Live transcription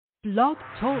Blog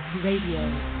Talk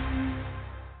Radio.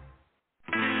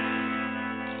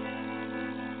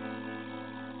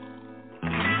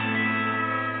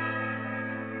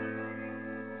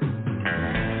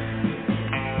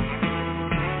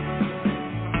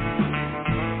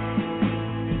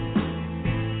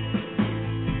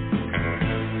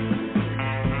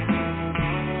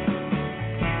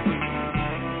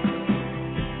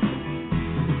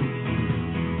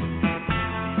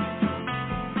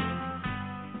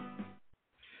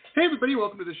 Hey everybody,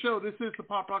 welcome to the show. This is the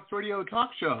Pop Rocks Radio Talk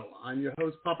Show. I'm your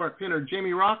host, Pop Rock Pinner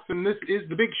Jamie Rocks, and this is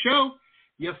the big show.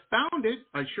 You found it.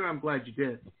 I'm glad you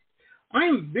did. I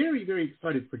am very, very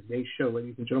excited for today's show,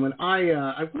 ladies and gentlemen.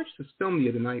 I watched this film the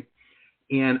other night,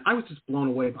 and I was just blown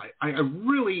away by it.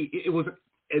 It was,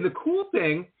 and the cool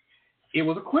thing, it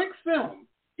was a quick film.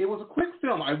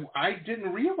 I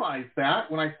didn't realize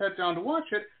that when I sat down to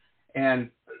watch it, and,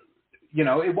 you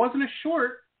know, it wasn't a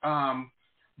short,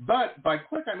 but by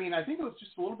quick, I mean, I think it was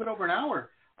just a little bit over an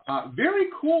hour. Very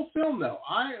cool film, though.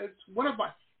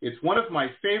 It's one of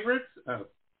my favorites of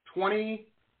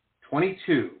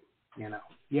 2022. You know,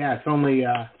 yeah, it's only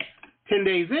 10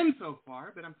 days in so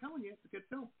far, but I'm telling you, it's a good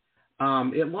film.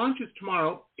 It launches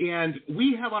tomorrow, and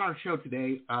we have on our show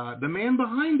today the man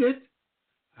behind it,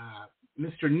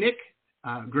 Mr. Nick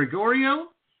Gregorio.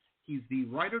 He's the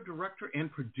writer, director,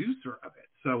 and producer of it.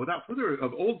 So, without further ado,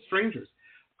 of Old Strangers.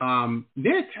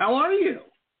 Nick, how are you?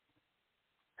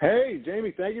 Hey,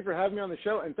 Jamie, thank you for having me on the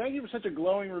show, and thank you for such a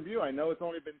glowing review. I know it's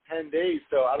only been 10 days,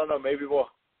 so I don't know, maybe we'll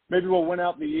win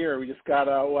out the year. We just got,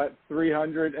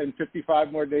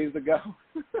 355 more days to go.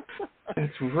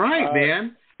 That's right,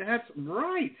 man. That's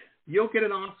right. You'll get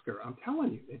an Oscar. I'm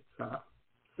telling you.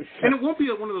 And it won't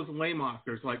be one of those lame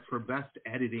Oscars like for best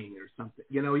editing or something.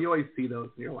 You know, you always see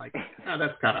those, and you're like,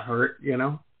 that's got to hurt, you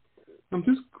know? I'm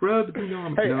just grabbing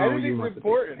on. Hey, editing's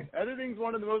important. Editing's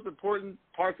one of the most important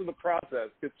parts of the process.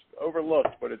 It's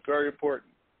overlooked, but it's very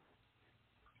important.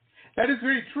 That is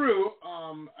very true.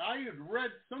 I had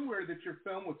read somewhere that your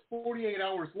film was 48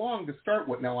 hours long to start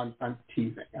with. No, I'm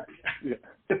teasing. Yeah.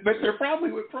 But they're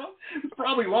probably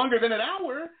longer than an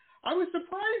hour. I was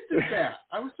surprised at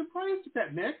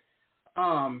that. Nick.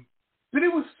 But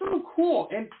it was so cool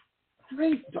and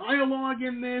great dialogue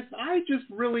in this.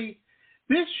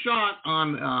 This shot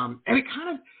on, and it kind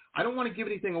of, I don't want to give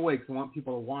anything away because I want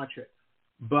people to watch it,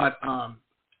 but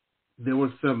there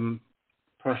was some,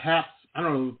 perhaps, I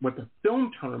don't know what the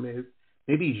film term is,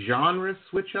 maybe genre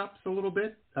switch-ups a little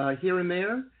bit here and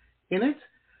there in it,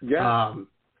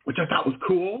 which I thought was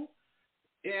cool,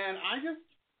 and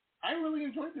I really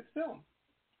enjoyed this film.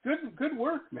 Good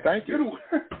work, man. Thank you. Good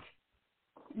work.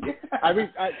 Yeah.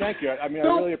 Thank you. I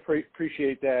really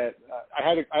appreciate that. I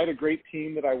had a great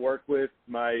team that I worked with.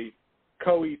 My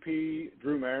co-EP,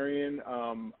 Drew Marion,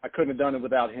 I couldn't have done it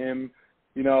without him.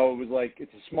 You know, it was like,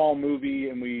 it's a small movie,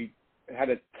 and we had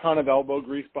a ton of elbow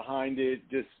grease behind it,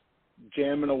 just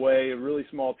jamming away, a really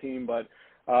small team. But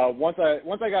once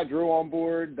I got Drew on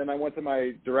board, then I went to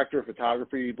my director of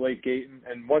photography, Blake Gayton,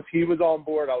 and once he was on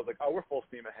board, I was like, we're full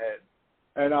steam ahead.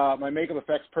 And my makeup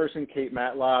effects person, Kate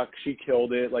Matlock, she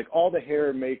killed it. Like, all the hair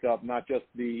and makeup, not just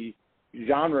the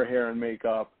genre hair and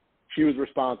makeup, she was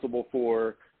responsible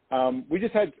for. We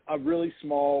just had a really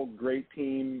small, great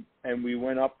team, and we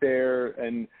went up there.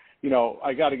 And, you know,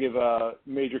 I got to give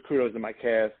major kudos to my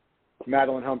cast.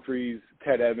 Madeline Humphreys,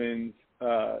 Ted Evans,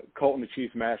 Colton the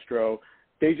Chief Mastro.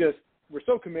 They just were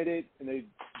so committed, and they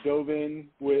dove in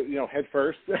with, you know, head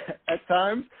first at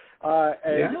times.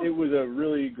 It was a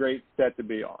really great set to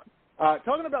be on.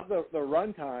 Talking about the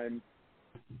runtime,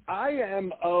 I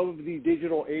am of the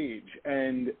digital age,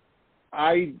 and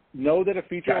I know that a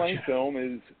feature-length film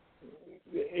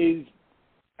is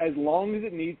as long as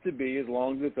it needs to be, as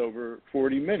long as it's over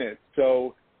 40 minutes.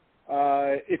 So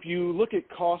if you look at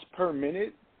cost per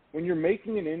minute, when you're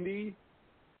making an indie,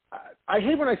 I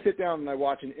hate when I sit down and I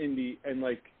watch an indie and,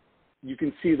 like, you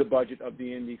can see the budget of the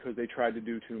indie because they tried to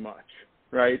do too much,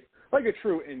 right? Like a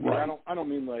true indie. Right. I don't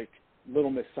mean like Little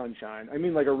Miss Sunshine. I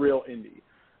mean like a real indie.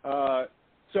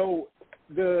 So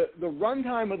the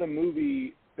runtime of the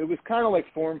movie, it was kind of like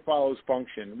form follows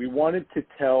function. We wanted to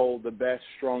tell the best,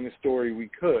 strongest story we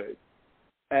could.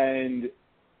 And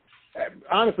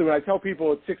honestly, when I tell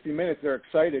people it's 60 minutes, they're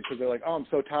excited because they're like, I'm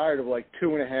so tired of like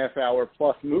 2.5 hour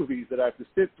plus movies that I have to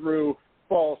sit through,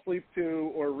 fall asleep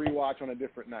to, or rewatch on a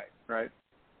different night, right?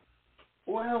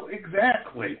 Well,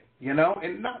 exactly, you know,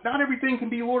 and not everything can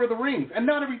be Lord of the Rings, and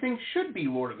not everything should be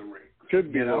Lord of the Rings.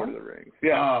 Lord of the Rings,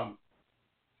 yeah.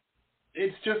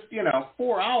 It's just,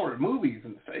 4-hour movies,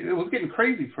 and it was getting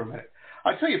crazy for a minute.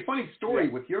 I'll tell you a funny story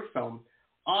with your film.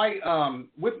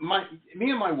 with me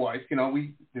and my wife,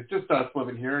 it's just us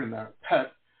living here and the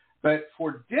pet. But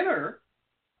for dinner,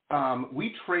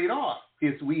 we trade off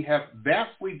because we have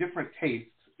vastly different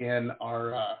tastes in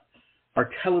our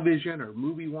television or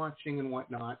movie watching and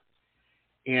whatnot.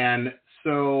 And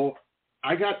so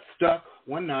I got stuck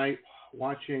one night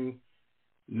watching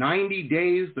 90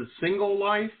 Days, The Single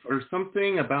Life or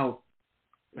something about,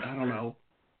 I don't know,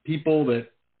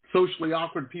 socially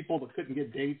awkward people that couldn't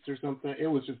get dates or something. It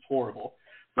was just horrible.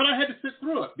 But I had to sit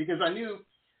through it because I knew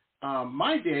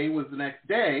my day was the next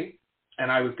day,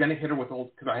 and I was going to hit her with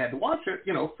because I had to watch it,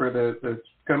 for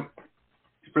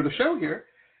the show here.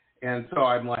 And so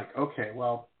I'm like, okay,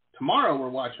 well, tomorrow we're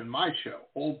watching my show,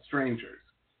 Old Strangers.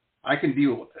 I can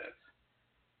deal with this.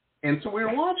 And so we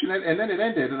were watching it, and then it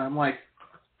ended, and I'm like,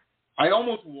 I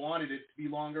almost wanted it to be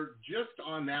longer just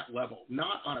on that level,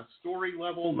 not on a story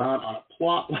level, not on a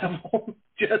plot level.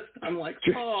 I'm like,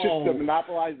 just to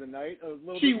monopolize the night a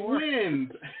little bit more. She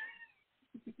wins.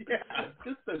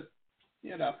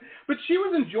 Yeah, But she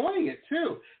was enjoying it,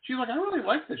 too. She's like, I really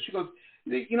like this. She goes,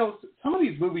 some of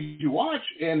these movies you watch,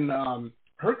 and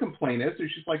her complaint is,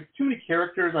 she's like, too many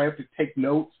characters. I have to take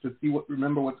notes to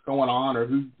remember what's going on or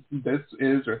who this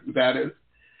is or who that is.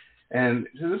 And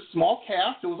this small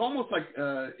cast, it was almost like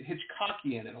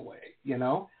Hitchcockian in a way,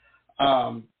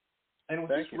 and it was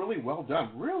just really well done,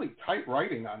 really tight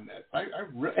writing on this.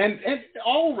 And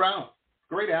all around,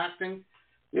 great acting.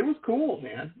 It was cool,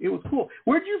 man. It was cool.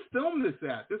 Where'd you film this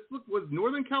at? This was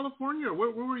Northern California, or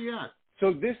where were you at?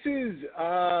 So this is,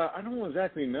 I don't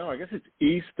exactly know. I guess it's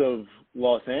east of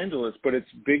Los Angeles, but it's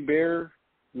Big Bear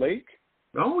Lake.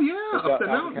 Oh, yeah, up the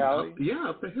mountain.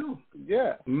 Up the hill.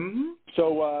 Yeah. Mm-hmm.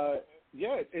 So,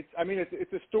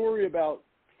 it's a story about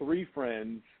three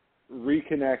friends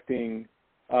reconnecting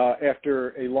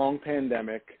after a long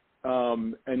pandemic,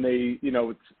 and they,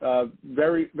 it's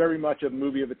very, very much a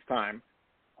movie of its time.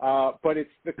 But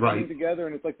it's the coming together,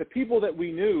 and it's like the people that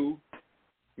we knew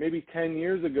maybe 10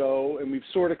 years ago, and we've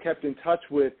sort of kept in touch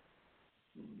with.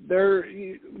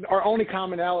 Our only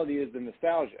commonality is the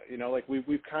nostalgia. Like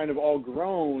we've kind of all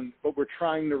grown, but we're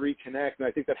trying to reconnect, and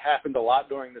I think that happened a lot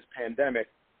during this pandemic.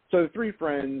 So the three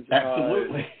friends,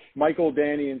 absolutely, Michael,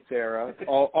 Danny, and Sarah,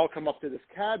 all come up to this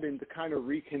cabin to kind of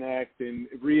reconnect and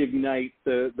reignite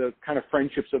the kind of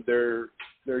friendships of their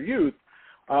youth,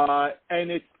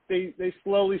 and they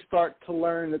slowly start to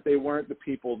learn that they weren't the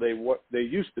people they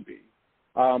used to be,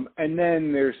 and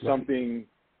then there's something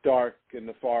dark and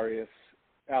nefarious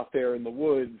out there in the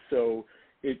woods. So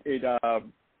it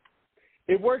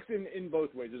works in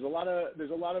both ways. There's a lot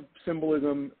of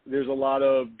symbolism. There's a lot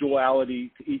of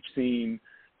duality to each scene,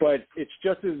 but it's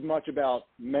just as much about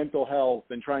mental health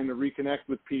and trying to reconnect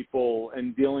with people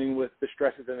and dealing with the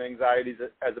stresses and anxieties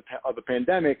of the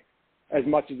pandemic as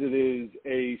much as it is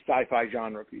a sci-fi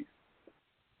genre piece.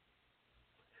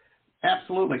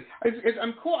 Absolutely.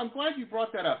 I'm cool. I'm glad you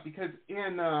brought that up because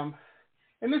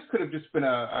and this could have just been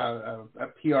a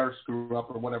PR screw up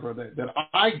or whatever that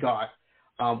I got.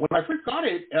 When I first got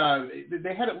it,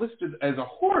 they had it listed as a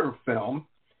horror film,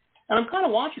 and I'm kind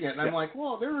of watching it, and I'm like,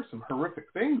 well, there are some horrific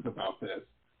things about this.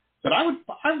 But I would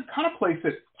kind of place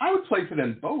it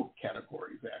in both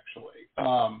categories, actually.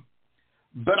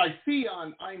 But I see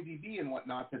on IMDb and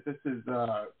whatnot that this is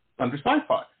under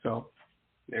sci-fi. So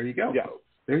there you go, folks.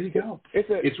 There you go.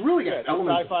 It's really got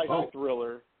elements sci-fi of both.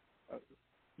 thriller.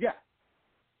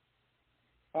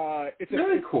 It's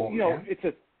very cool. It's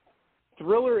a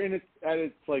thriller at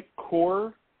its like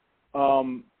core,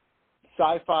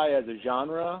 sci-fi as a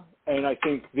genre, and I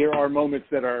think there are moments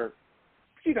that are,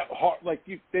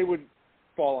 they would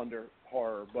fall under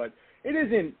horror, but it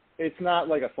isn't. It's not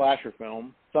like a slasher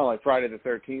film. It's not like Friday the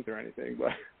 13th or anything,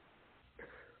 but.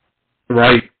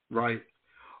 Right.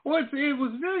 Well, it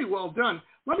was very well done.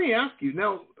 Let me ask you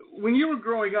now, when you were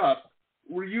growing up,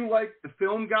 were you like the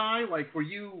film guy? Like, were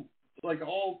you like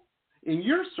all in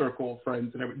your circle of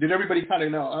friends and did everybody kind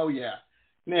of know, oh yeah,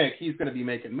 Nick, he's going to be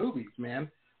making movies, man?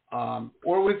 Or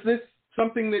was this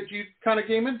something that you kind of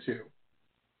came into?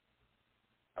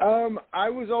 I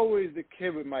was always the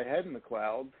kid with my head in the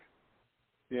clouds.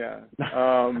 Yeah.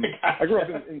 I grew up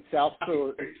in South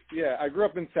Philadelphia. Yeah, I grew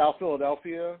up in South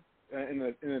Philadelphia in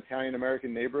an Italian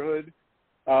American neighborhood.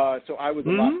 So I was a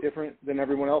lot different than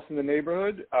everyone else in the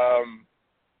neighborhood.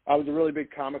 I was a really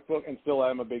big comic book, and still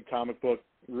am a big comic book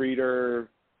reader,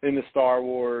 into Star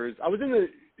Wars. I was into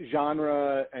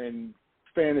genre and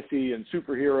fantasy and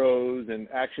superheroes and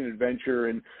action adventure.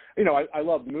 And, I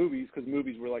loved movies because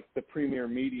movies were like the premier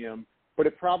medium. But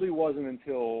it probably wasn't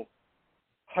until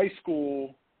high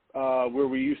school where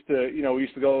we used to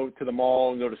go to the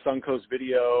mall and go to Suncoast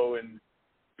Video and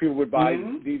People would buy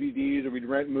DVDs, or we'd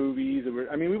rent movies.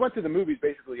 We went to the movies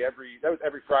basically every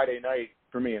Friday night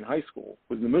for me in high school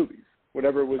was the movies.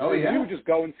 Whatever was, we would just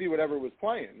go and see whatever was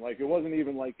playing. Like, it wasn't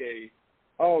even like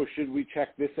should we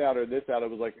check this out or this out? It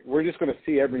was like, we're just going to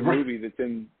see every movie that's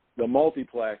in the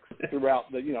multiplex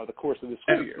throughout the course of the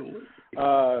school year.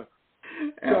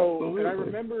 And I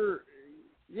remember,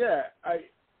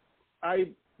 I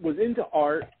was into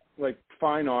art, like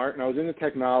fine art, and I was into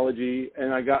technology,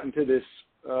 and I got into this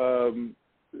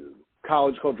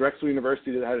college called Drexel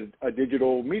University that had a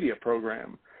digital media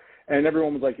program. And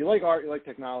everyone was like, you like art, you like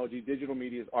technology, digital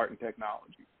media is art and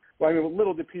technology. Well,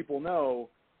 little did people know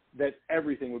that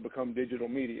everything would become digital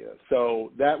media.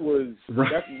 So that's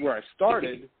where I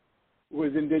started,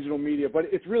 was in digital media. But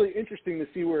it's really interesting to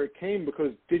see where it came,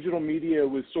 because digital media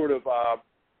was sort of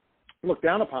looked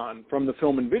down upon from the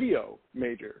film and video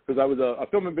major, because I was a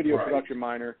film and video production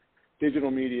minor,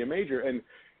 digital media major. And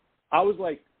I was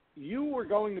like, you were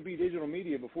going to be digital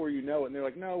media before you know it. And they're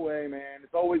like, no way, man.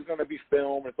 It's always going to be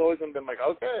film. It's always going to be like,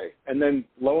 okay. And then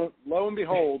lo and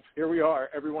behold, here we are.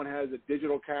 Everyone has a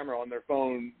digital camera on their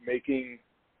phone making,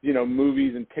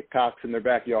 movies and TikToks in their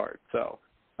backyard. So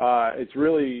it's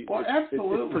really,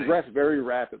 it's progressed very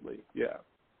rapidly. Yeah.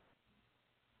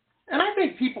 And I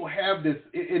think people have this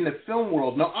in the film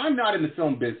world. No, I'm not in the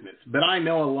film business, but I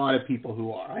know a lot of people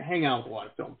who are. I hang out with a lot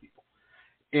of film people.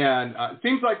 And it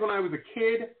seems like when I was a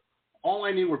kid, all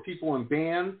I knew were people in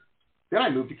bands. Then I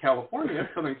moved to California,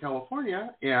 Southern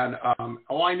California, and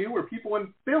all I knew were people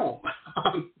in film.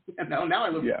 And now I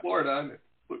live in Florida, and it's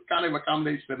kind of a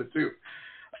combination of the two,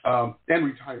 and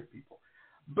retired people.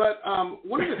 But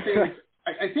one of the things,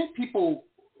 I think people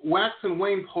wax and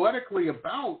wane poetically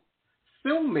about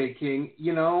filmmaking,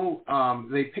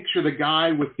 they picture the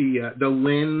guy with the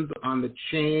lens on the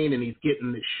chain, and he's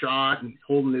getting the shot, and he's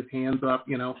holding his hands up,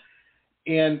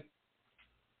 and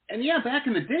yeah, back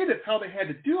in the day, that's how they had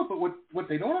to do it. But what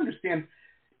they don't understand,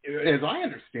 as I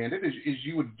understand it, is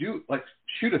you would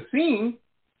shoot a scene,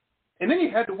 and then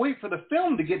you had to wait for the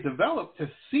film to get developed to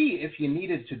see if you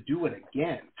needed to do it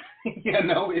again,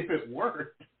 if it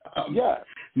worked.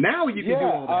 Now you can do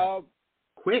all that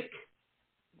quick.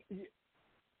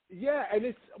 Yeah,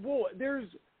 and there's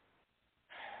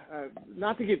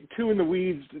not to get too in the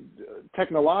weeds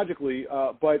technologically,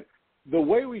 but the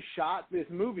way we shot this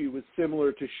movie was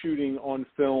similar to shooting on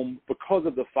film because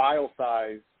of the file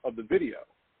size of the video.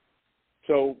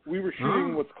 So we were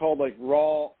shooting what's called like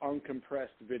raw,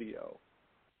 uncompressed video,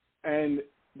 and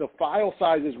the file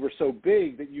sizes were so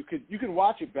big that you can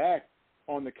watch it back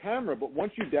on the camera, but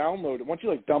once you download it, once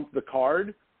you dump the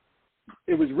card,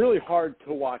 it was really hard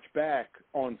to watch back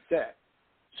on set.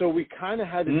 So we kind of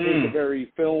had to take a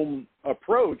very film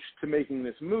approach to making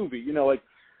this movie.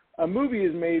 A movie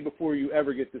is made before you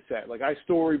ever get to set. Like, I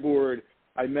storyboard,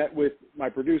 I met with my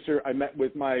producer, I met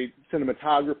with my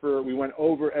cinematographer, we went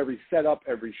over every setup,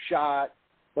 every shot.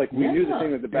 Like, we knew the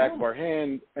thing at the back of our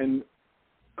hand, and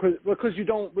because you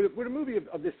don't, with a movie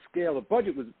of this scale, the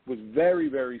budget was very,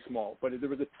 very small, but there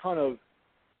was a ton of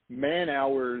man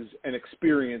hours and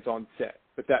experience on set,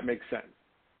 if that makes sense.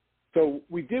 So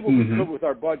we did what we could with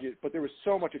our budget, but there was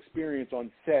so much experience on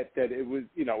set that it was,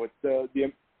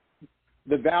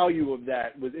 the value of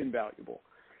that was invaluable.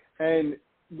 And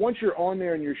once you're on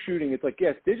there and you're shooting, it's like,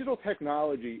 yes, digital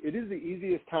technology, it is the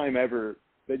easiest time ever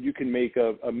that you can make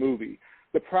a movie.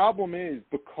 The problem is,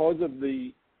 because of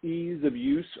the ease of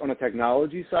use on a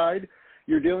technology side,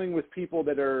 you're dealing with people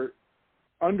that are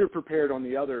underprepared on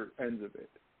the other ends of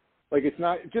it. Like, it's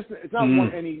not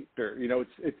one any-er,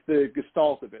 it's the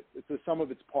gestalt of it. It's the sum of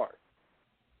its parts.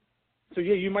 So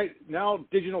yeah, now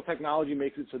digital technology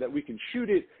makes it so that we can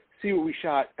shoot it, see what we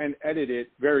shot, and edit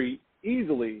it very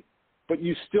easily, but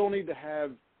you still need to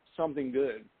have something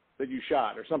good that you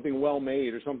shot, or something well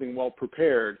made, or something well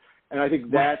prepared. And I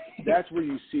think that's where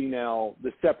you see now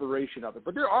the separation of it.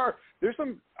 But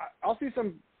I'll see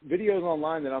some videos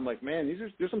online that I'm like, man,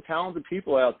 there's some talented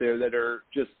people out there that are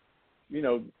just,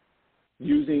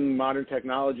 using modern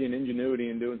technology and ingenuity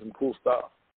and doing some cool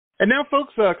stuff. And now,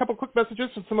 folks, a couple quick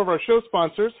messages from some of our show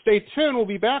sponsors. Stay tuned. We'll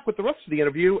be back with the rest of the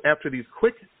interview after these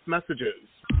quick messages.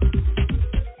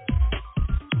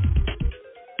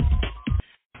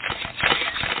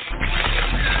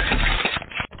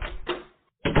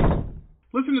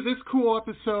 Listen to this cool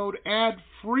episode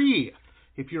ad-free.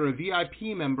 If you're a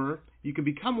VIP member, you can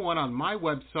become one on my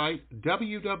website,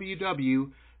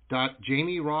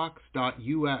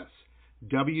 www.jamierocks.us.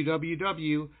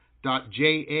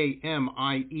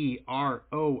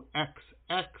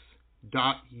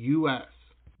 www.jamieroxx.us.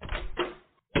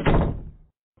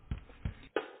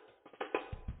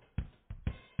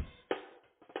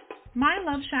 My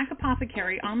Love Shack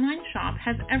Apothecary online shop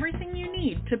has everything you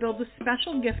need to build a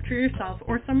special gift for yourself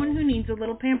or someone who needs a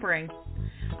little pampering.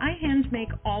 I hand make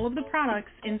all of the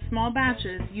products in small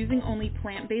batches using only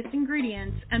plant-based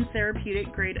ingredients and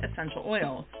therapeutic-grade essential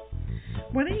oils.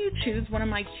 Whether you choose one of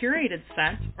my curated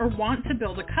sets or want to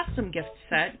build a custom gift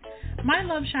set, My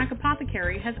Love Shack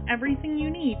Apothecary has everything you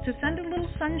need to send a little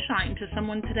sunshine to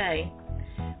someone today.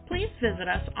 Please visit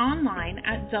us online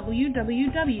at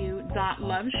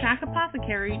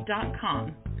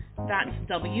www.loveshackapothecary.com. That's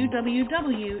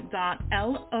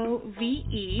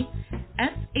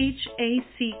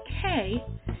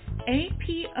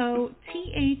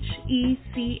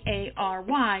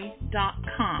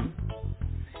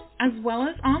as well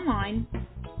as online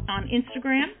on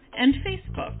Instagram and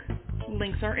Facebook.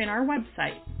 Links are in our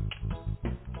website.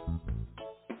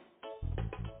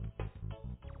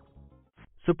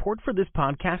 Support for this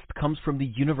podcast comes from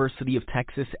the University of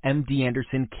Texas MD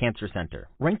Anderson Cancer Center,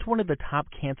 ranked one of the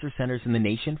top cancer centers in the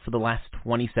nation for the last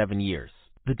 27 years.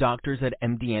 The doctors at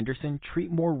MD Anderson treat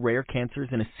more rare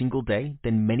cancers in a single day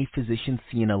than many physicians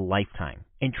see in a lifetime,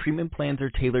 and treatment plans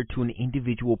are tailored to an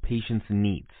individual patient's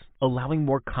needs, allowing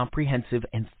more comprehensive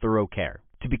and thorough care.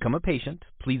 To become a patient,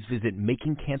 please visit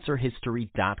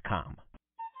makingcancerhistory.com.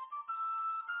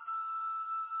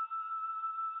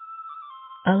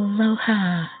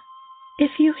 Aloha.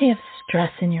 If you have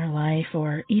stress in your life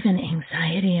or even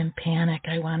anxiety and panic,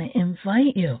 I want to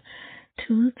invite you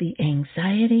to the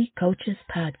Anxiety Coaches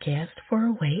Podcast for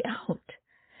a way out.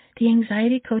 The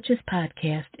Anxiety Coaches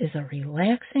Podcast is a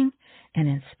relaxing and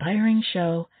inspiring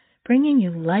show bringing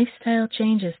you lifestyle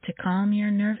changes to calm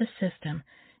your nervous system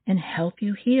and help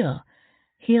you heal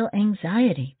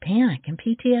anxiety, panic, and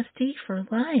PTSD for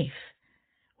life.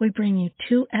 We bring you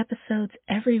 2 episodes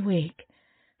every week.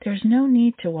 There's no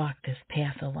need to walk this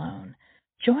path alone.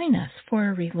 Join us for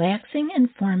a relaxing,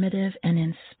 informative, and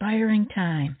inspiring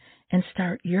time and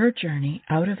start your journey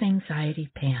out of anxiety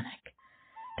panic.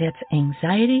 That's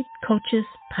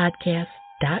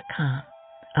anxietycoachespodcast.com.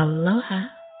 Aloha.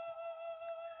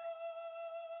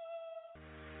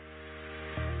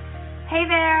 Hey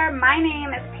there, my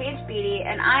name is Paige Beatty,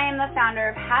 and I am the founder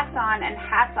of Hats On and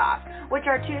Hats Off, which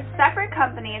are 2 separate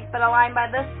companies but aligned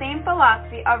by the same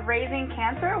philosophy of raising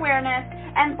cancer awareness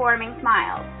and forming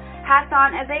smiles. Hats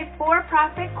On is a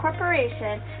for-profit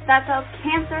corporation that sells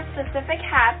cancer-specific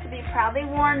hats to be proudly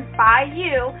worn by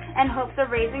you in hopes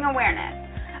of raising awareness.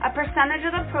 A percentage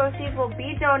of the proceeds will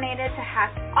be donated to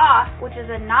Hats Off, which is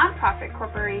a non-profit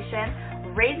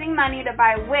corporation raising money to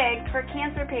buy wigs for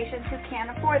cancer patients who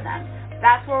can't afford them.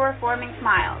 That's where we're forming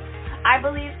smiles. I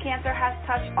believe cancer has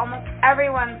touched almost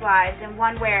everyone's lives in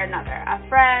one way or another. A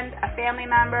friend, a family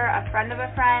member, a friend of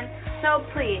a friend. So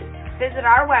please visit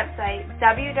our website,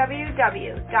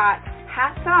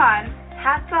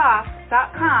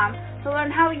 www.hatsonhatsoff.com, to learn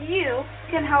how you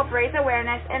can help raise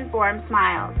awareness and form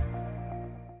smiles.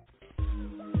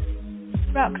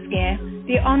 Roxgear,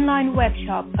 the online web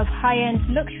shop of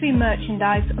high-end luxury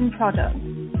merchandise and products,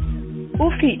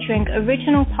 all featuring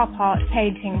original pop art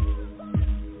paintings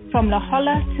from La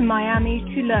Jolla to Miami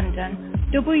to London.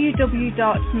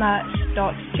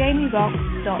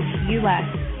 www.merch.jamierox.us.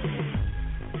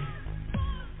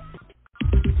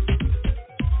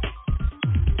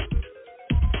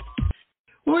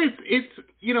 Well, it's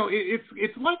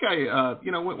like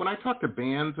when I talk to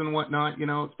bands and whatnot,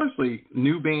 especially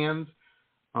new bands,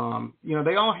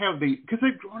 they all have because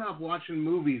they've grown up watching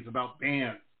movies about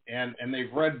bands and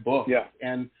they've read books,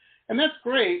 and that's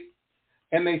great.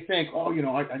 And they think,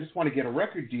 I just want to get a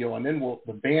record deal, and then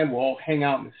the band will all hang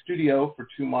out in the studio for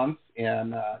 2 months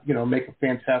and make a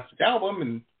fantastic album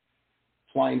and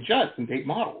fly in jets and date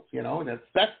models.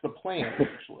 That's the plan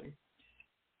actually.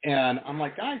 And I'm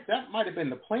like, guys, that might have been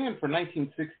the plan for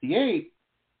 1968.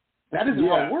 That isn't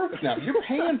how it works now. You're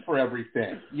paying for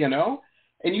everything,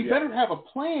 and you better have a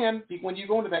plan when you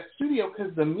go into that studio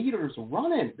because the meter's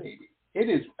running, baby. It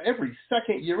is every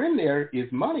second you're in there is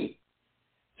money.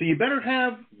 So you better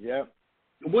have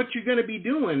what you're going to be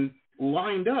doing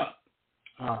lined up.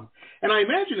 And I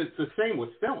imagine it's the same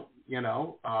with film,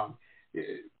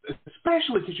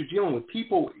 especially because you're dealing with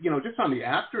people, just on the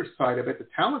actor side of it, the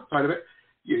talent side of it.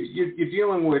 You're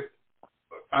dealing with,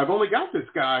 I've only got this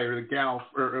guy or the gal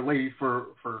or lady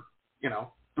for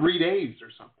 3 days or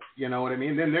something. You know what I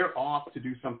mean? Then they're off to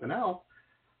do something else.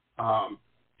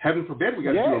 Heaven forbid we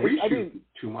got to do a reshoot in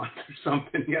 2 months or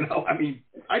something. I mean,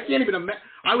 I can't even imagine.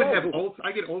 I would have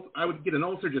I would get an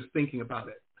ulcer just thinking about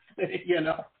it.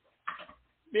 Yeah,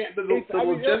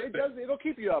 it'll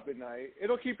keep you up at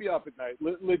night.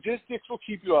 Logistics will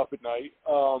keep you up at night.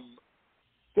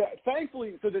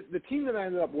 thankfully, so the team that I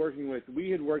ended up working with, we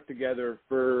had worked together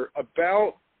for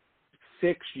about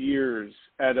 6 years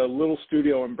at a little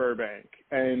studio in Burbank,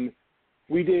 and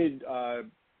we did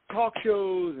talk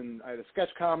shows, and I had a sketch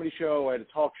comedy show. I had a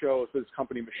talk show for this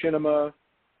company, Machinima.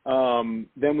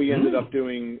 Then we ended up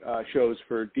doing shows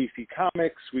for DC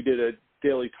Comics. We did a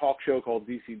daily talk show called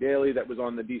DC Daily that was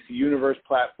on the DC Universe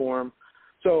platform.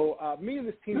 So me and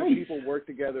this team of people worked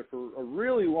together for a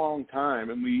really long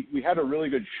time, and we had a really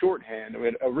good shorthand. We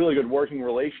had a really good working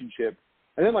relationship.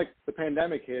 And then, like, the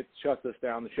pandemic hits, shuts us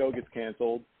down, the show gets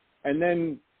canceled, and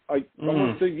then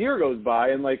almost a year goes by,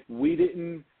 and, like, we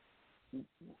didn't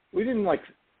like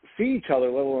see each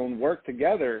other, let alone work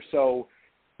together. So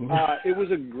it was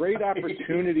a great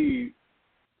opportunity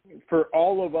for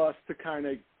all of us to kind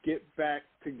of get back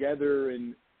together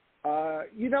and,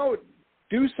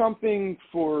 do something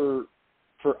for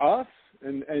us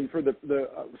and for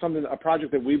a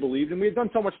project that we believed in. We had done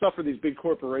so much stuff for these big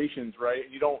corporations, right?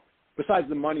 And besides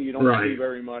the money, you don't see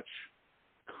very much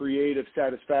creative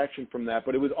satisfaction from that.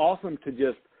 But it was awesome to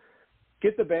just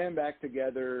get the band back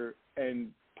together and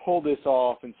pull this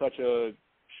off in such a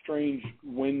strange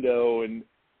window. And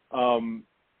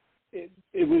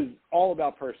it was all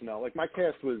about personnel. Like, my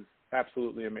cast was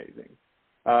absolutely amazing.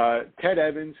 Ted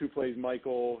Evans, who plays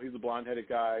Michael, he's a blonde-headed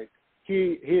guy.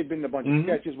 He had been in a bunch of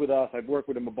sketches with us. I've worked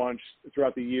with him a bunch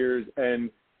throughout the years,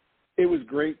 and it was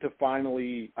great to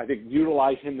finally, I think,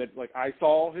 utilize him. That, like, I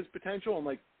saw his potential, and,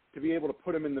 like, to be able to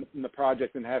put him in the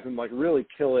project and have him, like, really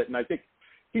kill it. And I think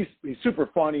he's super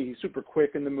funny. He's super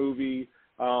quick in the movie.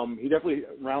 He definitely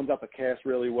rounds out the cast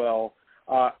really well.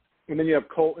 And then you have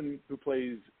Colton, who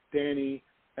plays Danny,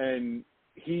 and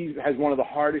he has one of the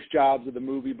hardest jobs of the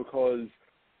movie because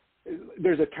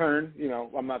there's a turn.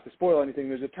 I'm not to spoil anything.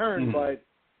 There's a turn, but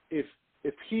if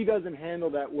he doesn't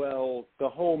handle that well, the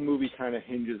whole movie kind of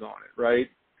hinges on it, right?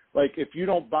 Like, if you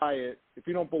don't buy it, if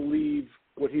you don't believe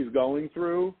what he's going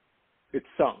through, it's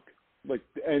sunk. Like,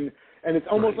 and it's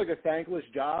almost like a thankless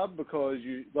job, because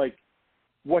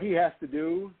what he has to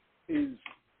do is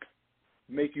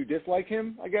make you dislike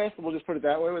him, I guess. We'll just put it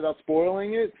that way without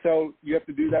spoiling it. So you have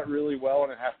to do that really well,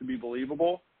 and it has to be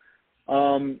believable.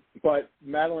 But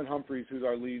Madeline Humphreys, who's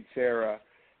our lead, Sarah,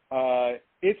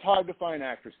 it's hard to find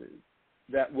actresses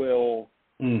that will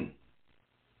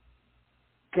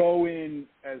go in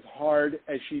as hard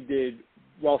as she did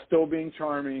while still being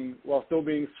charming, while still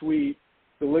being sweet,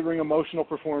 delivering emotional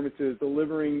performances,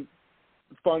 delivering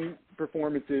fun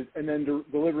performances, and then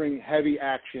delivering heavy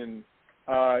action.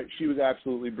 She was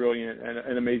absolutely brilliant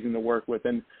and amazing to work with.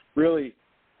 And really,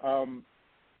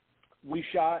 we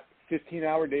shot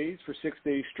 15-hour days for 6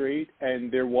 days straight,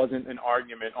 and there wasn't an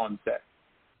argument on set,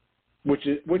 which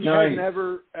has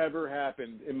never, ever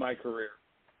happened in my career.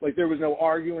 Like, there was no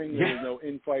arguing, there was no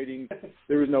infighting,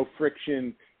 there was no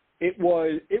friction. It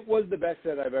was the best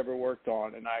set I've ever worked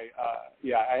on, and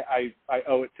I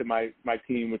owe it to my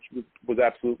team, which was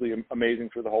absolutely amazing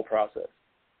for the whole process.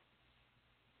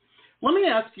 Let me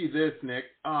ask you this, Nick.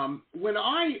 When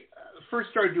I first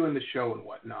started doing the show and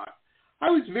whatnot, I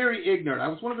was very ignorant. I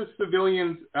was one of the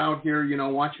civilians out here,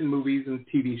 watching movies and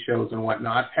TV shows and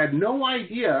whatnot. Had no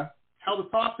idea how the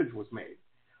sausage was made.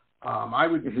 I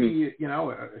would see,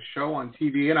 a show on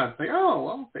TV, and I'd say, oh,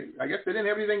 well, I guess they didn't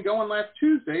have anything going last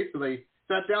Tuesday, so they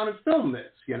sat down and filmed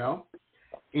this,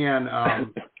 And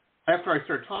after I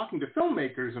started talking to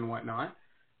filmmakers and whatnot,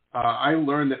 I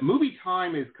learned that movie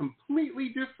time is completely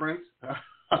different,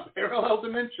 a parallel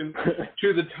dimension,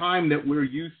 to the time that we're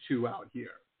used to out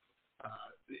here.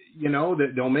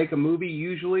 That they'll make a movie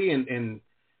usually, and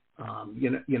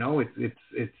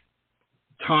it's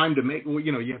time to make.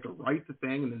 You have to write the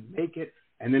thing and then make it,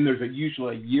 and then there's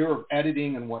usually a year of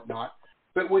editing and whatnot.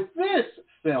 But with this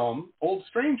film, Old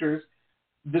Strangers,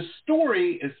 the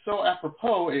story is so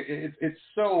apropos. It's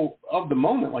so of the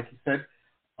moment, like you said.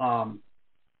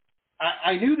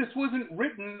 I knew this wasn't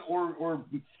written or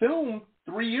filmed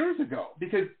 3 years ago,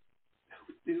 because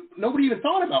nobody even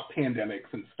thought about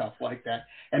pandemics and stuff like that,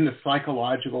 and the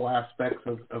psychological aspects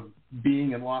of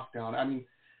being in lockdown. I mean,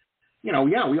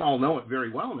 we all know it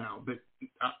very well now, but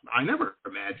I never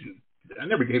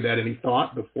gave that any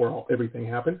thought before everything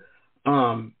happened.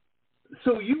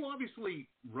 So you obviously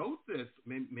wrote this,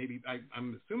 maybe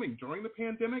I'm assuming during the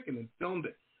pandemic, and then filmed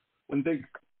it when they,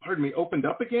 opened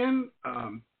up again.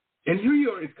 And here you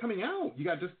are, it's coming out. You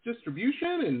got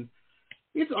distribution, and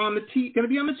it's on going to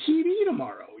be on the TV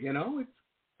tomorrow.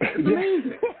 It's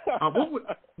amazing.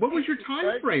 What was your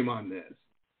time frame on this?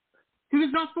 Because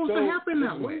it's not supposed to happen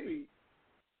that way.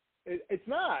 It's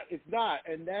not,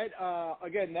 and that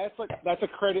again, that's a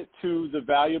credit to the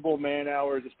valuable man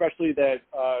hours, especially that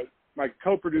my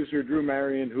co-producer, Drew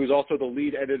Marion, who's also the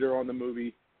lead editor on the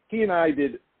movie, he and I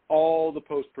did all the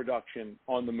post-production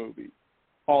on the movie,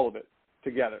 all of it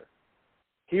together.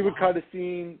 He would cut a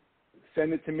scene,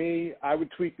 send it to me. I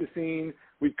would tweak the scene.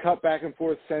 We'd cut back and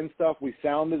forth, send stuff. We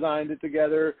sound designed it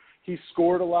together. He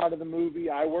scored a lot of the movie.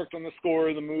 I worked on the score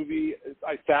of the movie.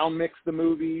 I sound mixed the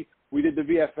movie. We did the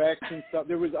VFX and stuff.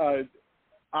 There was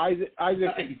Isaac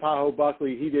Pajo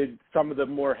Buckley. He did some of the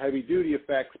more heavy-duty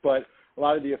effects, but a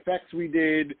lot of the effects we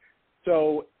did.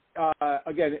 So,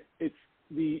 again, it's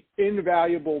the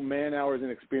invaluable man-hours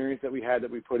and experience that we had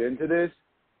that we put into this.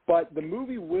 But the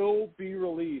movie will be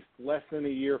released less than a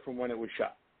year from when it was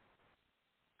shot.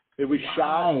 It was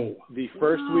shot the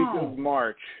first week of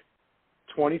March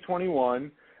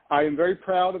 2021. I am very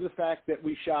proud of the fact that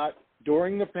we shot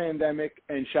during the pandemic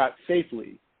and shot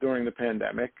safely during the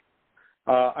pandemic.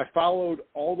 I followed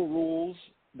all the rules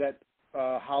that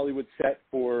Hollywood set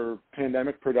for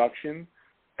pandemic production.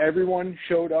 Everyone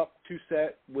showed up to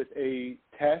set with a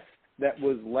test that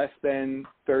was less than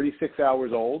 36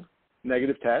 hours old,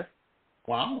 negative test.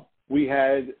 Wow. We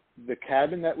had the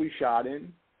cabin that we shot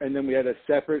in, and then we had a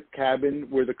separate cabin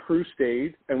where the crew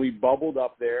stayed, and we bubbled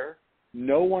up there.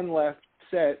 No one left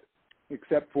set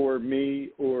except for me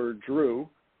or Drew.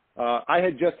 I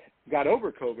had just got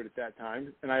over COVID at that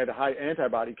time, and I had a high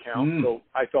antibody count, so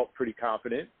I felt pretty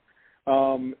confident.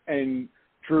 And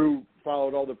Drew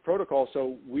followed all the protocols,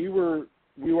 so we weren't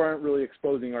really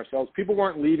exposing ourselves. People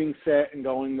weren't leaving set and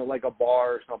going to like a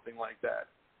bar or something like that.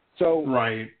 So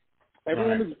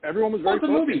everyone was very focused.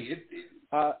 Movie.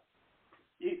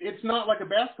 It's not like a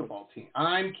basketball team.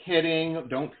 I'm kidding.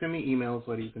 Don't send me emails,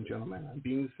 ladies and gentlemen. I'm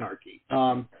being snarky.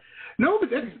 No, but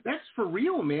that's for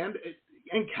real, man.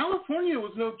 And California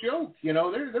was no joke. You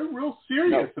know, they're real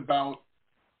serious about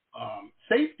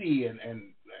safety and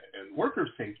worker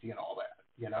safety and all that.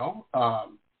 You know,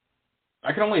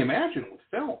 I can only imagine with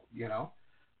film. You know,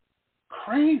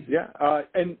 crazy. Yeah,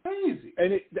 and crazy.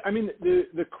 And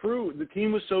the crew, the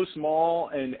team was so small,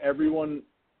 and everyone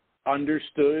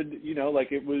understood. You know,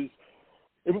 like was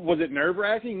it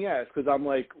nerve-wracking? Yes, because I'm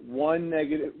like one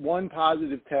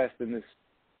positive test in this.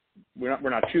 We're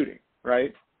not shooting,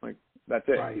 right? Like that's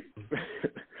it. Right.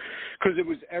 Because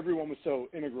everyone was so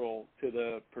integral to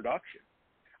the production.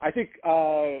 I think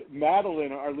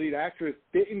Madeline, our lead actress,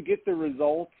 didn't get the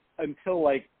results until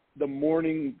like the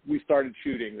morning we started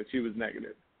shooting that she was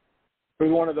negative. It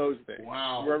was one of those things.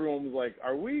 Wow. Where everyone was like,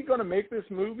 "Are we going to make this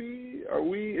movie?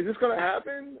 Is this going to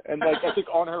happen?" And like I think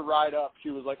on her ride up, she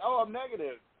was like, "Oh, I'm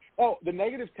negative." Oh, the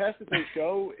negative test that they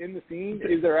show in the scene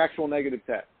is their actual negative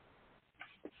test.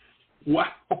 Wow.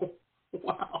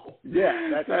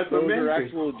 Yeah, that's those amazing. are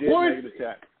actual legit negative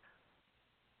tests.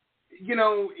 You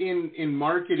know, in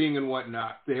marketing and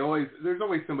whatnot, there's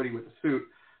always somebody with a suit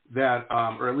that,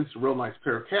 or at least a real nice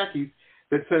pair of khakis,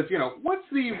 that says, you know, what's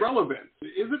the relevance?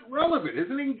 Is it relevant? Is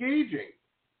it engaging?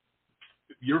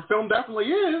 Your film definitely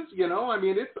is, you know. I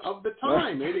mean, it's of the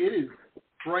time. It is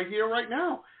right here, right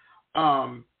now.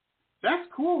 That's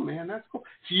cool, man. That's cool.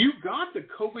 So you got the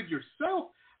COVID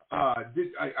yourself.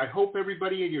 I hope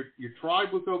everybody in your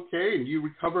tribe was okay and you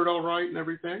recovered all right and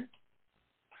everything.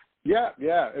 Yeah,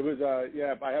 it was.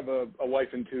 I have a wife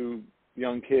and 2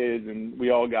 young kids, and we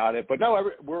all got it. But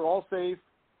no, we're all safe.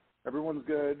 Everyone's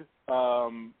good.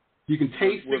 You can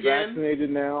taste we're again. Vaccinated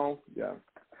now. Yeah,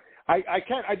 I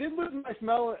can't. I did lose my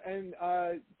smell and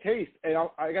taste, and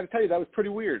I got to tell you that was pretty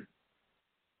weird.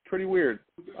 For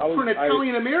an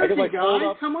Italian American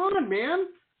guy, come on, man.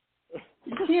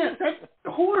 You can't. That's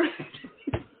horrible.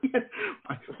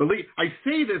 Believe I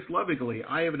say this lovingly.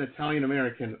 I have an Italian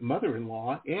American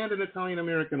mother-in-law and an Italian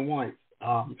American wife.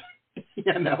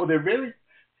 You know, they're very,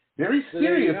 very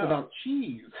serious about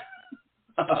cheese.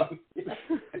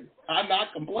 I'm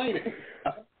not complaining.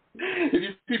 If you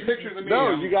see pictures of me,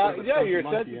 your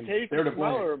sense of taste and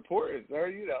smell are important. Or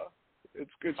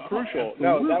it's crucial.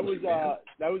 No, that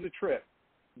was a trip.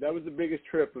 That was the biggest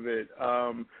trip of it.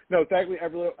 No, thankfully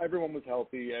everyone was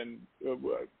healthy, and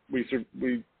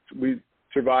we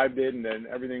survived it, and then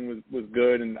everything was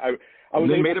good, and I was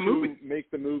able to make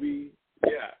the movie.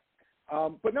 Yeah,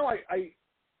 but no,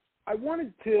 I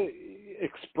wanted to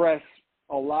express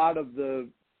a lot of the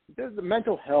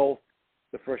mental health,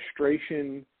 the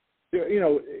frustration. You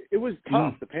know, it was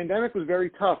tough. The pandemic was very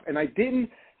tough, and I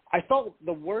felt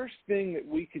the worst thing that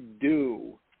we could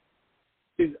do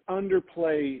is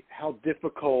underplay how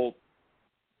difficult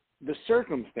the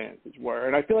circumstances were.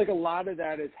 And I feel like a lot of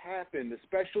that has happened,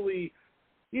 especially,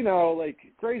 you know, like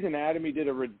Grey's Anatomy did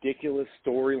a ridiculous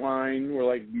storyline where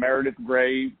like Meredith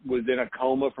Grey was in a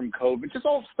coma from COVID, just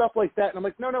all stuff like that. And I'm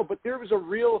like, no, but there was a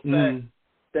real effect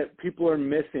that people are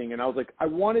missing. And I was like, I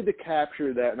wanted to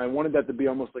capture that, and I wanted that to be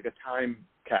almost like a time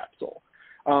capsule.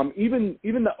 Even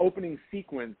the opening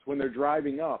sequence when they're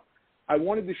driving up, I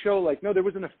wanted to show, like, no, there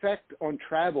was an effect on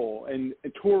travel and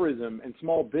tourism and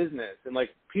small business, and like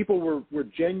people were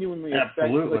genuinely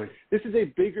affected. Like, this is a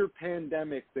bigger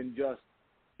pandemic than just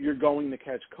you're going to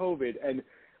catch COVID, and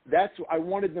I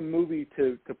wanted the movie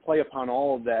to play upon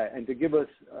all of that and to give us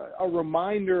a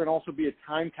reminder and also be a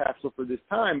time capsule for this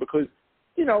time, because,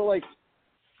 you know, like,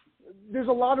 there's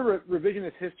a lot of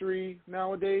revisionist history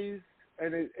nowadays,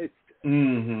 and it's.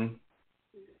 Mm-hmm.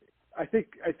 I think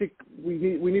we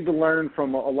need to learn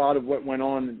from a lot of what went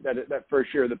on that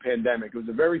first year of the pandemic. It was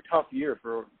a very tough year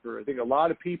for I think a lot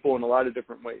of people in a lot of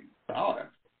different ways. Oh,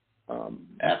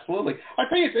 absolutely. I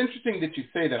think it's interesting that you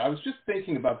say that. I was just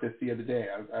thinking about this the other day.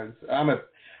 I'm a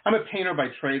painter by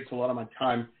trade, so a lot of my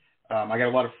time, I got a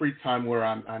lot of free time where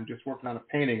I'm just working on a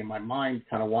painting, and my mind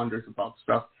kind of wanders about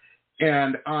stuff.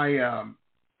 And I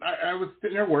was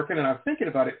sitting there working, and I was thinking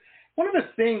about it. One of the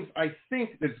things I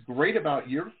think that's great about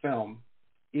your film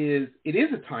is it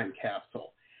is a time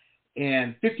capsule.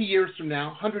 And 50 years from now,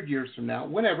 100 years from now,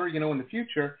 whenever, you know, in the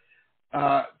future,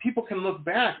 people can look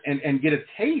back and get a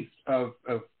taste of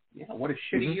you know, what a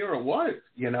shitty year it was,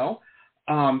 you know.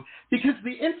 Because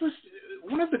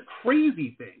one of the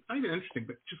crazy things, not even interesting,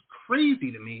 but just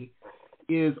crazy to me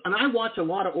is, and I watch a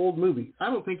lot of old movies. I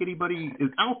don't think anybody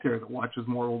is out there that watches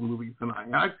more old movies than I.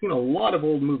 I've seen a lot of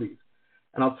old movies.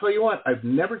 And I'll tell you what, I've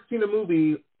never seen a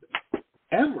movie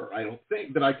ever, I don't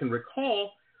think, that I can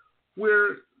recall,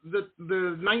 where the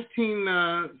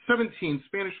 1917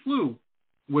 Spanish flu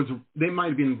they might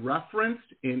have been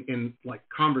referenced in like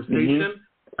conversation. Mm-hmm.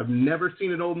 I've never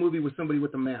seen an old movie with somebody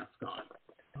with a mask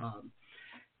on.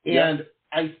 And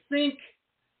I think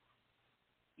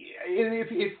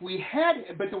if we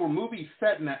had, but there were movies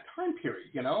set in that time period,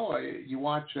 you know, you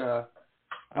watch,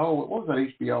 what was that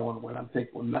HBO one when I'm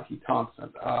thinking with Nucky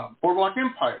Thompson? Boardwalk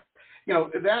Empire. You know,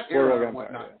 that era and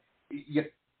whatnot. You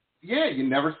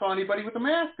never saw anybody with a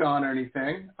mask on or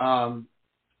anything.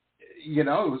 You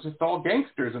know, it was just all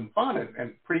gangsters and fun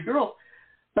and pretty girls.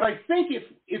 But I think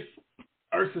if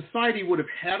our society would have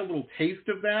had a little taste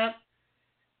of that,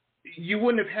 you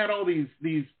wouldn't have had all these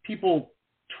people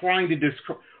trying to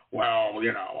discredit. Well,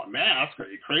 you know, a mask, are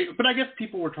you crazy? But I guess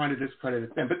people were trying to discredit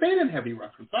it then. But they didn't have any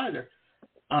reference either.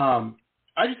 I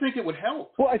just think it would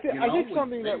help. Well, I think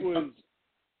something that was,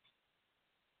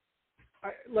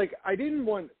 I didn't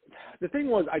want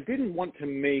to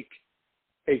make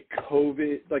a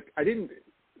COVID, like,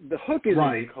 the hook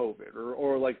isn't COVID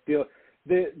or like the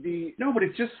no, but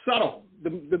it's just subtle.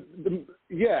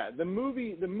 The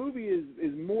movie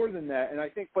is more than that, and I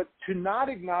think, but to not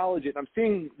acknowledge it, I'm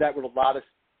seeing that with a lot of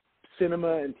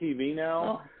cinema and TV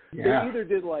now. They either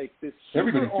did like this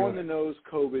super on the nose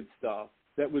COVID stuff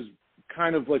that was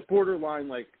kind of like borderline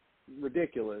like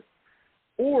ridiculous,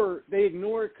 or they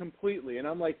ignore it completely. And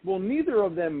I'm like, well, neither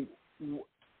of them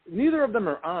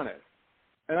are honest.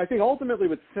 And I think ultimately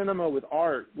with cinema, with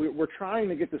art, we're trying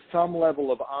to get to some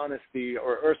level of honesty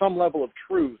or some level of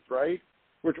truth, right?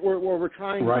 We're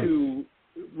trying to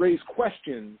raise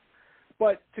questions.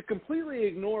 But to completely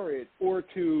ignore it or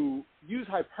to use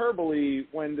hyperbole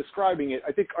when describing it,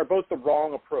 I think are both the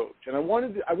wrong approach. And I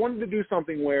wanted to do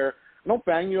something where I don't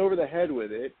bang you over the head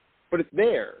with it, but it's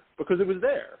there because it was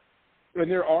there. And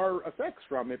there are effects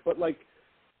from it, but like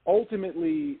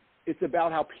ultimately it's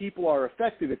about how people are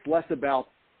affected. It's less about,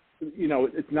 you know,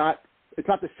 it's not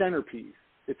the centerpiece.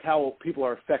 It's how people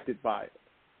are affected by it.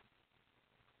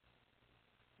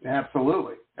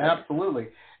 Absolutely.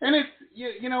 And it's,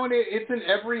 you know, it's in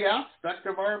every aspect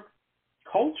of our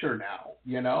culture now,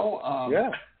 you know.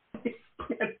 You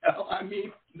know, I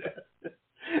mean,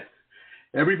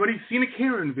 everybody's seen a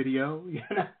Karen video, you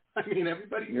know. I mean,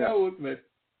 everybody knows that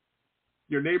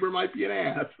your neighbor might be an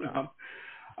ass.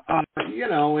 You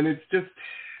know, and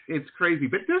it's crazy.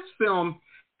 But this film,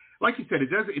 like you said, it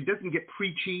doesn't get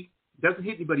preachy, doesn't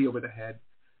hit anybody over the head,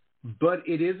 but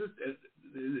it is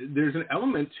there's an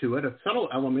element to it, a subtle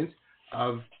element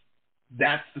of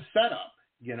that's the setup,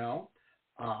 you know.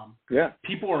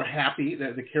 People are happy,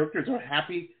 the characters are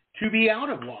happy to be out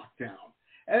of lockdown,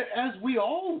 as we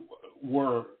all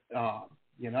were,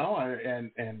 you know,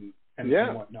 and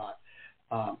whatnot.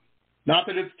 Not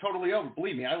that it's totally over.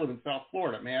 Believe me, I live in South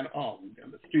Florida, man. Oh,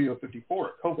 the Studio 54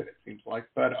 at COVID, it seems like.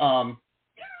 But,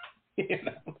 you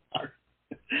know,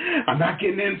 I'm not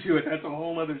getting into it. That's a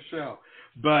whole other show.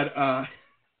 But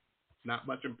not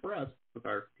much impressed with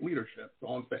our leadership. That's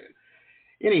all I'm saying.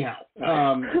 Anyhow,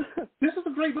 this is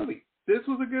a great movie. This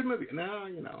was a good movie. Now,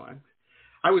 you know,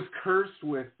 I was cursed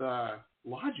with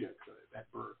logic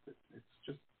at birth. It's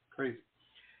just Crazy.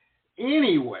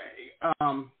 Anyway,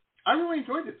 I really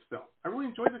enjoyed this film. And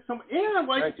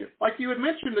like you had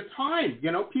mentioned, the time.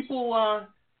 People. I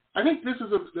think this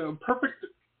is a perfect.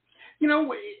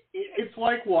 It's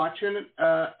like watching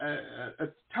a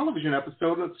television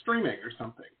episode of streaming or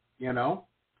something.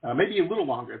 Maybe a little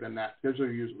longer than that. Those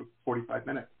are usually 45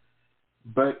 minutes.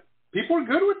 But people are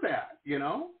good with that.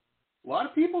 A lot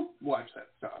of people watch that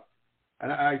stuff,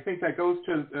 and I think that goes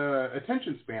to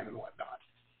attention span and whatnot.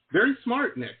 Very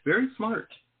smart, Nick. Very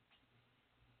smart.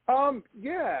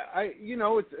 Yeah,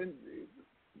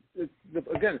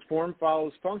 it's form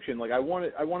follows function. Like I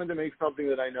wanted to make something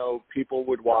that I know people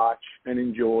would watch and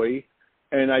enjoy,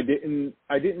 and I didn't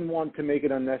want to make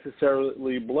it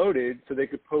unnecessarily bloated so they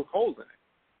could poke holes in it,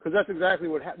 because that's exactly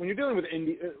what when you're dealing with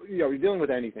you're dealing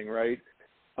with anything, right?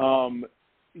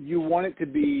 You want it to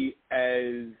be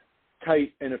as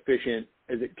tight and efficient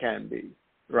as it can be,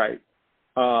 right?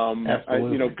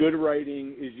 Absolutely. Good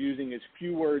writing is using as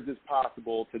few words as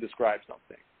possible to describe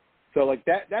something. So like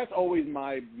that's always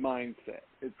my mindset.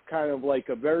 It's kind of like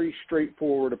a very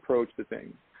straightforward approach to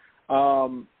things.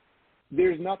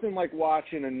 There's nothing like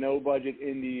watching a no-budget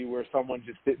indie where someone's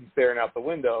just sitting staring out the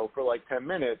window for like 10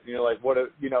 minutes, and you're like,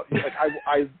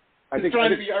 I think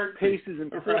pace is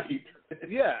important. Right.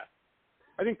 Yeah.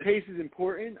 I think pace is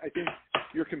important. I think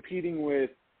you're competing with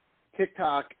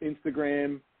TikTok,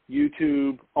 Instagram,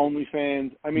 YouTube,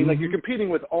 OnlyFans. I mean, like you're competing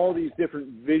with all these different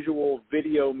visual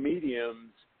video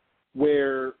mediums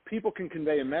where people can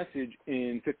convey a message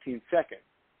in 15 seconds.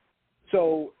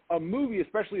 So a movie,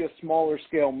 especially a smaller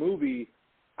scale movie,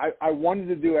 I wanted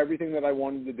to do everything that I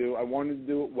wanted to do. I wanted to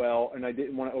do it well, and I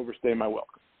didn't want to overstay my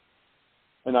welcome.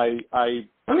 And I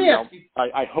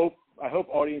hope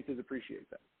audiences appreciate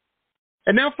that.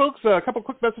 And now, folks, a couple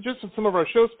quick messages from some of our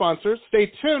show sponsors. Stay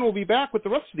tuned. We'll be back with the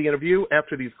rest of the interview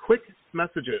after these quick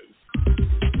messages.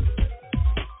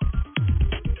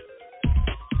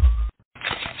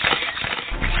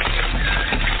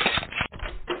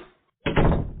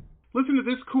 Listen to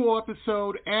this cool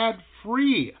episode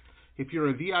ad-free. If you're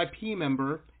a VIP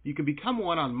member, you can become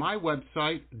one on my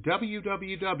website,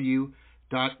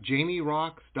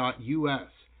 www.jamierocks.us.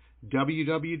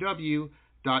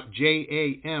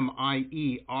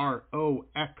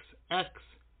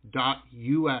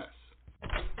 www.jamieroxx.us.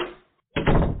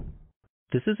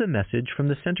 This is a message from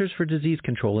the Centers for Disease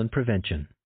Control and Prevention.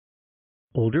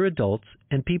 Older adults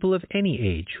and people of any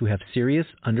age who have serious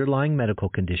underlying medical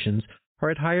conditions are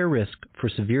at higher risk for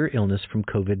severe illness from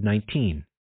COVID-19.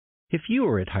 If you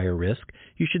are at higher risk,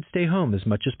 you should stay home as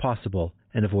much as possible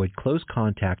and avoid close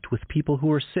contact with people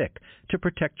who are sick to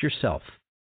protect yourself.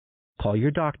 Call your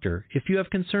doctor if you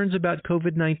have concerns about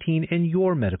COVID-19 and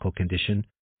your medical condition,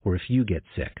 or if you get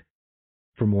sick.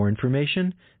 For more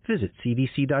information, visit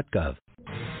cdc.gov.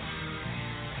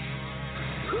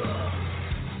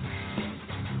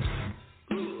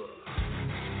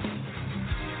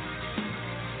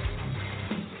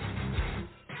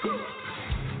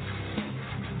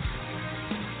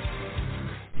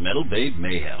 Metal Babe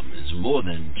Mayhem is more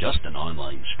than just an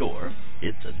online store,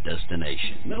 it's a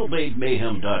destination.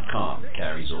 MetalBabeMayhem.com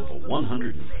carries over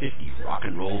 150 rock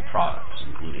and roll products,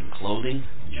 including clothing,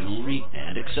 jewelry,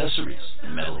 and accessories.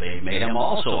 Metal Babe Mayhem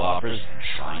also offers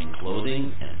shrine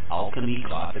clothing and alchemy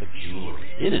gothic jewelry.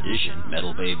 In addition,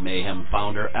 Metal Babe Mayhem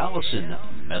founder Allison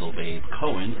Metal Babe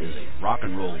Cohen is a rock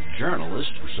and roll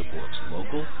journalist who supports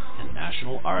local and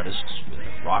national artists with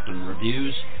rock and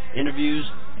reviews, interviews,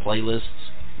 playlists,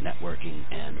 networking,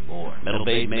 and more. Metal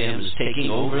Babe Mayhem is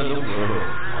taking over the world,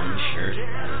 one shirt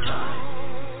at a time.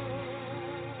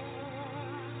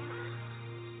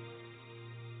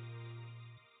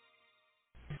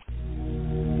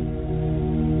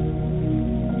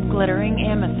 Glittering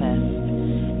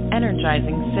amethyst,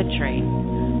 energizing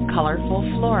citrine, colorful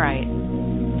fluorite,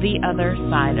 the other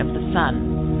side of the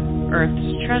sun,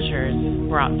 Earth's treasures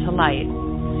brought to light.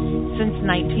 Since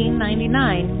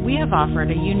 1999, we have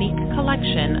offered a unique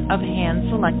collection of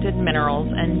hand-selected minerals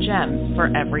and gems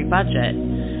for every budget,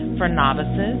 for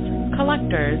novices,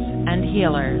 collectors, and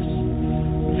healers.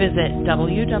 Visit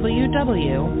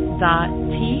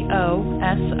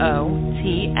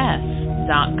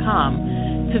www.tosots.com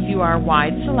to view our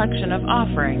wide selection of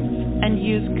offerings and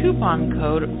use coupon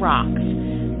code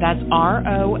ROXX, that's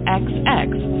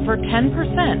ROXX, for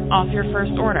 10% off your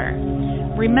first order.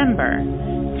 Remember,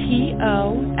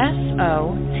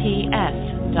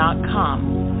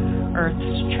 TOSOTS.com.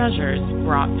 Earth's treasures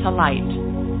brought to light.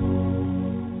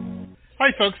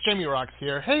 Hi folks, Jamie Rocks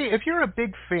here. Hey, if you're a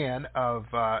big fan of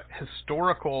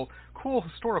cool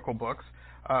historical books,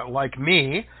 like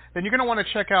me, then you're going to want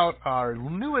to check out our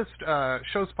newest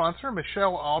show sponsor,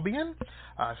 Michelle Albion.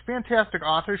 Fantastic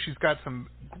author. She's got some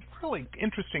really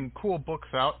interesting, cool books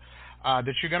out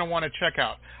that you're going to want to check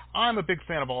out. I'm a big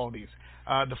fan of all of these.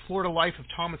 The Florida Life of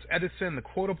Thomas Edison, The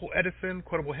Quotable Edison,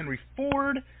 Quotable Henry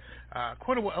Ford,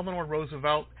 Quotable Eleanor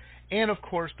Roosevelt, and, of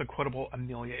course, The Quotable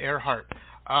Amelia Earhart.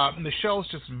 Michelle's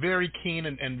just very keen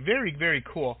and very, very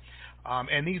cool,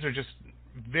 and these are just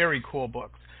very cool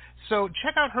books. So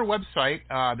check out her website.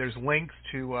 There's links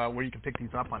to where you can pick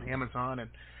these up on Amazon and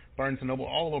Barnes & Noble,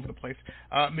 all over the place.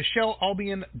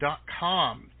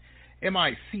 MichelleAlbion.com.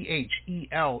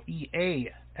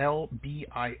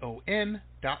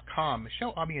 MichelleAlbion.com.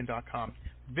 MichelleAlbion.com.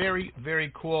 Very,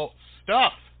 very cool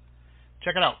stuff.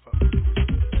 Check it out, folks.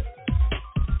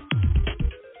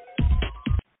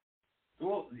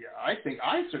 Well, yeah, I think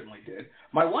I certainly did.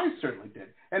 My wife certainly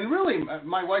did. And really,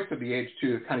 my wife's at the age,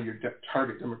 too, kind of your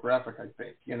target demographic, I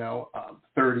think,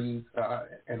 30s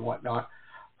and whatnot.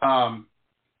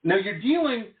 Now, you're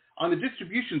dealing, on the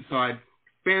distribution side,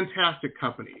 fantastic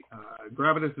company.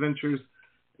 Gravitas Ventures,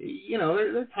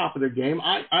 they're top of their game.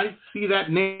 I see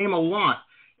that name a lot.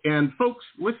 And folks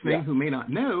listening who may not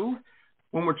know,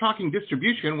 when we're talking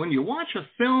distribution, when you watch a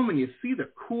film and you see the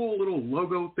cool little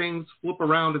logo things flip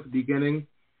around at the beginning,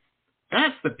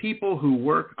 that's the people who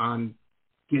work on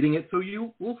getting it so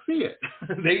you will see it.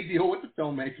 They deal with the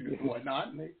filmmakers and whatnot,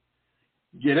 and they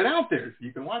get it out there so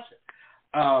you can watch it.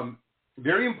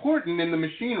 Very important in the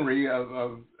machinery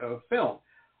of film.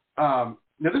 Now,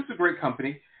 this is a great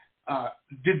company.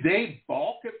 Did they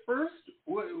balk at first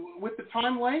with the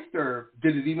time length, or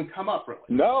did it even come up really?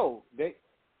 No, they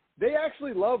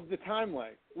actually loved the time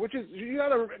length, which is you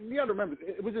gotta remember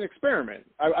it was an experiment.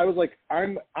 I was like,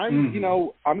 I'm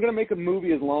gonna make a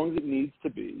movie as long as it needs to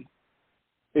be.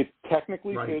 It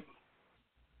technically fits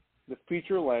the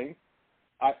feature length.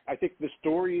 I think the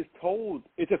story is told.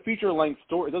 It's a feature length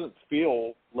story. It doesn't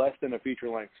feel less than a feature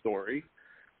length story.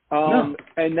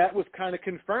 And that was kind of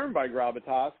confirmed by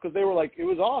Gravitas because they were like, it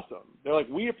was awesome. They're like,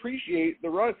 we appreciate the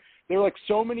run. They're like,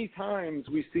 so many times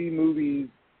we see movies,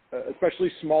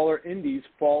 especially smaller indies,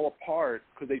 fall apart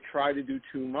because they try to do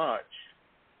too much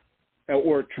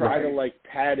or try to like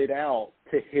pad it out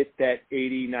to hit that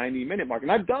 80, 90-minute mark.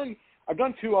 And I've done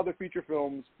 2 other feature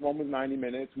films. One was 90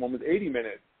 minutes, one was 80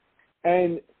 minutes.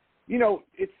 And,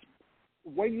 it's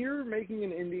when you're making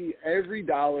an indie, every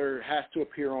dollar has to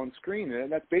appear on screen.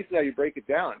 And that's basically how you break it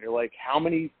down. You're like, how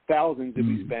many thousands did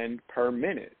we spend per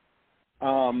minute?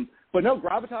 But no,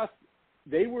 Gravitas,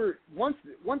 they were once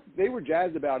they were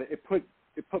jazzed about it, it put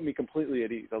me completely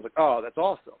at ease. I was like, oh, that's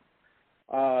awesome.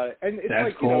 And it's that's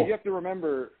like, cool. You have to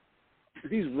remember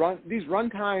these run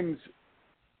times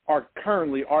are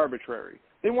currently arbitrary.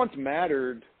 They once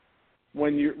mattered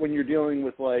when you're dealing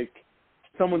with like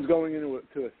someone's going into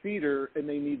a theater and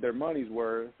they need their money's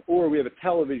worth, or we have a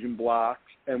television block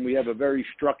and we have a very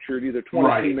structured either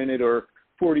 22-minute or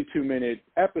 42-minute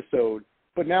episode.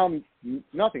 But now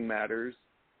nothing matters,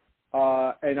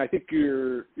 and I think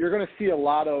you're going to see a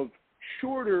lot of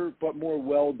shorter but more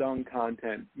well-done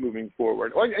content moving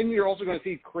forward. And you're also going to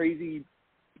see crazy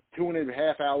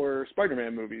 2.5-hour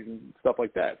Spider-Man movies and stuff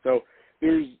like that. So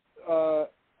there's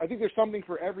I think there's something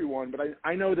for everyone, but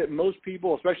I know that most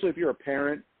people, especially if you're a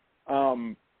parent,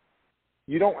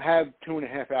 you don't have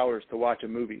 2.5 hours to watch a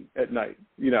movie at night,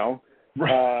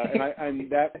 Right.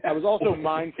 And I was also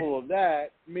mindful of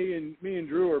that. Me and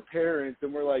Drew are parents,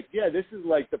 and we're like, yeah, this is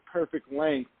like the perfect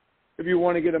length if you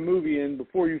want to get a movie in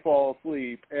before you fall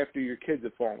asleep after your kids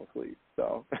have fallen asleep.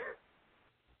 So.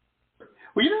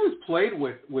 Well, who's played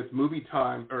with movie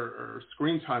time or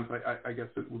screen time, I guess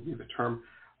it would be the term,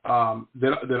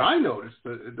 that I noticed.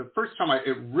 The first time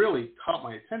it really caught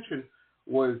my attention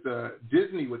was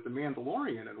Disney with The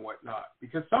Mandalorian and whatnot,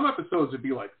 because some episodes would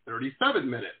be like 37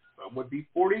 minutes, some would be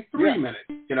 43 minutes,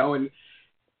 and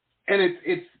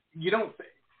it's you don't.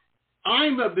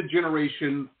 I'm of the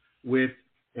generation with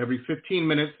every 15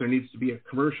 minutes there needs to be a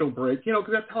commercial break,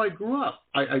 because that's how I grew up.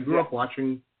 I grew up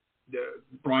watching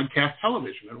broadcast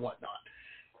television and whatnot,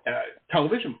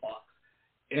 television blocks,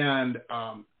 and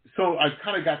so I've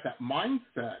kind of got that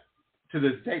mindset to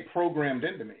this day programmed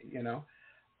into me, and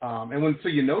so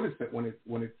you notice it when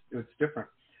it's different.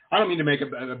 I don't mean to make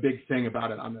a big thing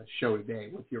about it on the show today.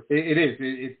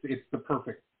 It's the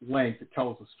perfect length. It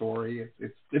tells a story.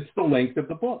 It's the length of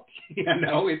the book.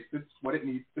 It's what it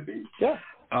needs to be. Yeah.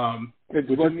 Which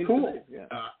is cool.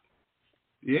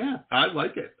 Yeah, I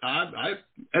like it. I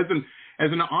as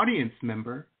an audience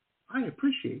member, I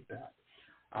appreciate that.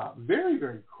 Very,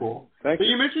 very cool. Thank you.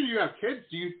 You mentioned you have kids.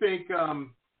 Do you think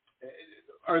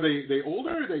are they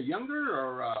older? Are they younger?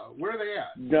 Or where are they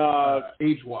at?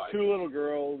 Age-wise? 2 little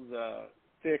girls,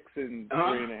 6 and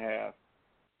 3.5.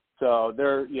 So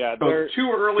they're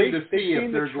too early to see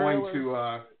if they're going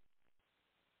to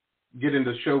get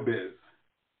into showbiz.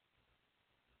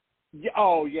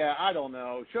 Yeah, I don't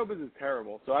know. Showbiz is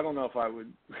terrible, so I don't know if I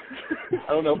would. I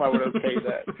don't know if I would okay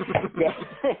that.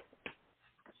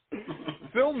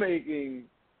 Filmmaking,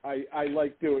 I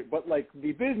like doing, but like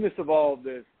the business of all of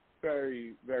this,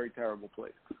 very, very terrible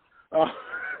place. Oh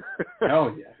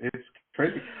yeah, it's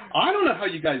crazy. I don't know how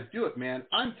you guys do it, man.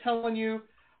 I'm telling you,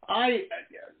 I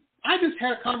just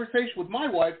had a conversation with my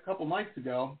wife a couple nights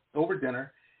ago over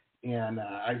dinner, and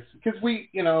because we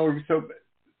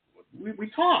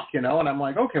talk, and I'm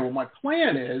like, okay, well, my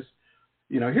plan is,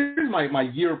 here's my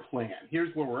year plan.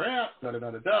 Here's where we're at,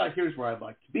 da-da-da-da-da. Here's where I'd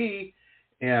like to be.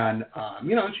 And,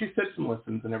 and she said some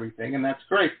listens and everything, and that's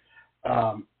great.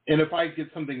 And if I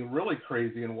get something really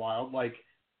crazy and wild, like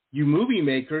you movie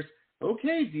makers,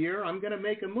 okay, dear, I'm going to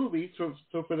make a movie. So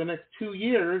for the next 2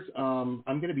 years, I'm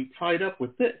going to be tied up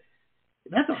with this.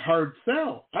 That's a hard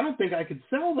sell. I don't think I could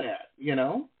sell that,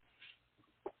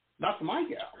 Not to my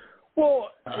gal. Well,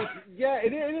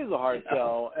 it is a hard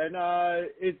sell, and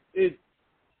it's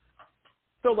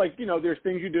so like there's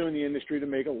things you do in the industry to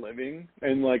make a living,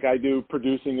 and like I do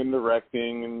producing and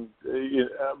directing, and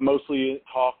mostly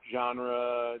talk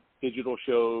genre, digital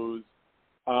shows,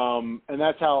 and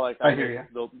that's how like I hear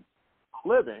the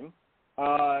living.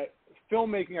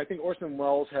 Filmmaking, I think Orson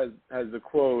Welles has the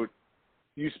quote: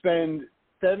 "You spend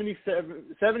 70%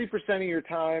 of your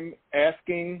time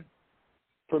asking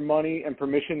for money and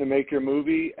permission to make your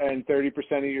movie, and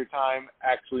 30% of your time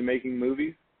actually making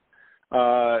movies."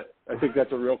 I think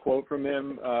that's a real quote from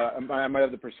him. I might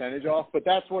have the percentage off, but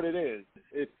that's what it is.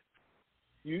 It's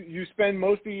you spend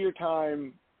most of your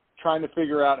time trying to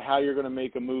figure out how you're going to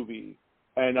make a movie,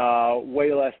 and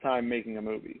way less time making a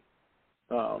movie.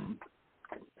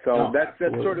 That's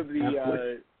sort of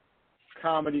the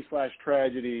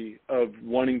comedy/tragedy of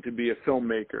wanting to be a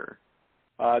filmmaker.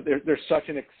 There's such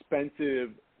an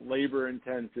expensive,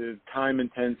 labor-intensive,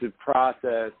 time-intensive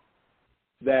process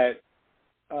that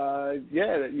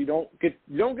that you don't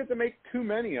get to make too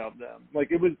many of them. Like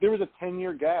there was a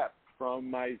 10-year gap from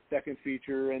my second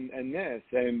feature and this,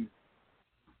 and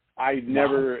I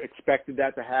never expected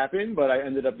that to happen, but I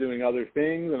ended up doing other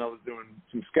things, and I was doing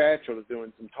some sketch, I was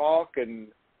doing some talk, and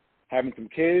having some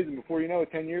kids, and before you know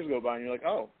it, 10 years go by, and you're like,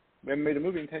 oh, we haven't made a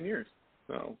movie in 10 years.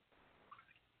 So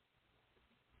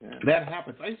yeah. That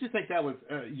happens. I used to think that was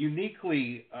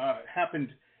uniquely happened,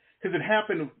 because it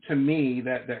happened to me,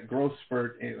 that growth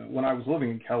spurt when I was living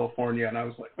in California, and I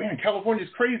was like, man, California's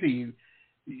crazy.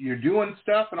 You're doing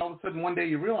stuff, and all of a sudden one day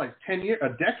you realize a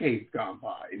decade's gone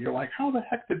by, and you're like, how the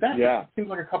heck did that happen? It seems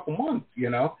like a couple months, I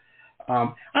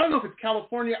don't know if it's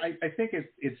California. I think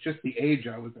it's just the age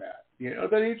I was at, the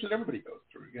age that everybody goes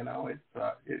through,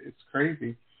 it's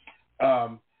crazy.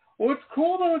 Well, it's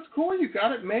cool, though. It's cool. You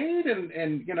got it made, and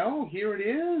here it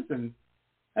is, and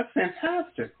that's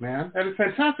fantastic, man. That is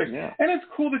fantastic. Yeah. And it's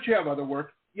cool that you have other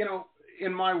work.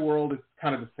 In my world, it's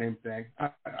kind of the same thing.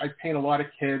 I paint a lot of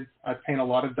kids. I paint a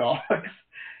lot of dogs.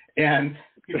 And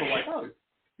people are like, oh,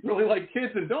 you really like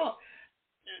kids and dogs.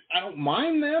 I don't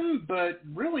mind them, but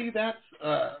really that's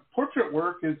portrait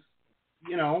work is,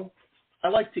 I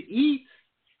like to eat.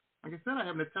 Like I said, I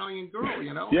have an Italian girl,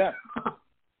 Yeah.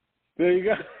 There you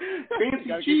go.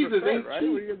 Fancy cheeses ain't right?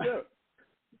 cheap. What are you going to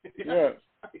do? Yeah.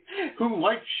 Who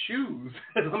likes shoes?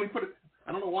 Let me put it.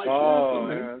 I don't know why she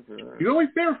likes them. You're always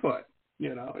barefoot.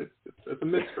 It's a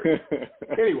mystery.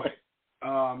 Anyway,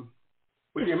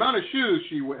 with the amount of shoes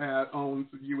she owns,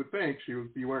 you would think she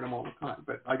would be wearing them all the time.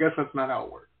 But I guess that's not how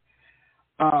it works.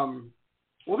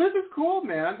 Well, this is cool,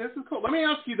 man. This is cool. Let me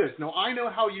ask you this. Now, I know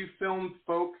how you film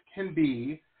folk can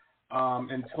be,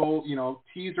 and told,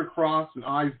 T's are crossed and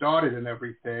I's dotted and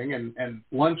everything, and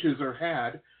lunches are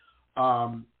had.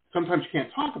 Sometimes you can't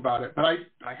talk about it, but I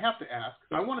have to ask,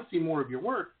 because I want to see more of your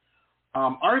work.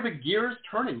 Are the gears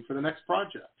turning for the next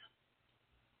project?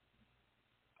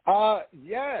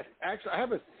 Yes. Actually, I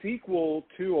have a sequel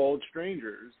to Old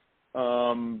Strangers.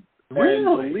 Really?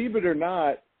 And believe it or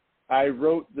not, I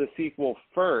wrote the sequel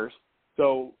first.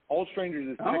 So Old Strangers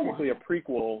is technically a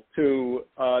prequel to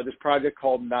this project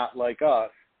called Not Like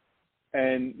Us.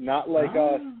 And Not Like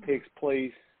Us takes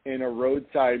place in a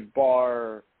roadside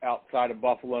bar outside of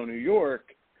Buffalo, New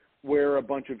York, where a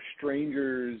bunch of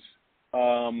strangers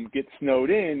get snowed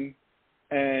in,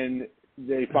 and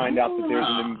they find out that there's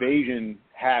an invasion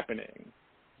happening.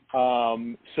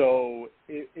 So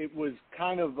it was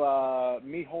kind of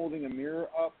me holding a mirror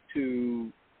up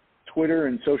to Twitter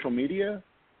and social media,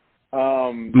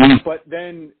 But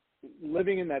then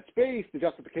living in that space, the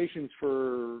justifications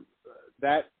for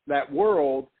that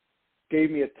world gave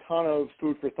me a ton of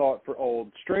food for thought for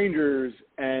Old Strangers,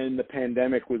 and the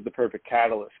pandemic was the perfect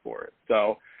catalyst for it.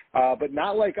 So, but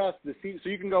Not Like Us, so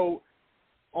you can go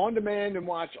on demand and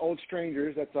watch Old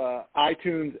Strangers. That's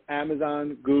iTunes,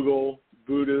 Amazon, Google,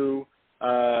 Vudu,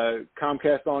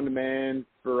 Comcast On Demand,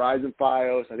 Verizon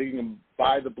Fios. I think you can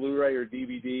buy the Blu-ray or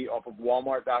DVD off of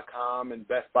Walmart.com and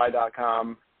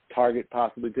BestBuy.com, Target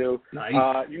possibly too. Nice.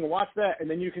 You can watch that, and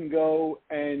then you can go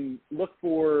and look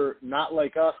for Not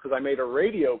Like Us, because I made a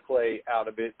radio play out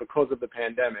of it because of the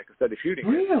pandemic instead of shooting it.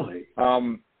 Really?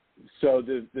 So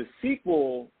the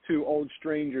sequel to Old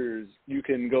Strangers you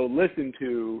can go listen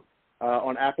to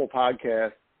on Apple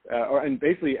Podcasts and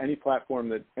basically any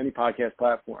podcast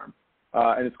platform,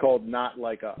 and it's called Not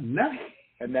Like Us. Nice.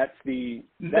 And that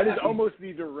is almost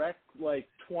the direct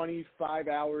 25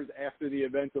 hours after the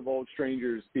events of Old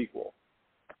Strangers sequel.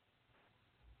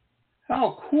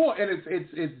 Oh, cool! And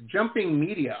it's jumping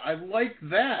media. I like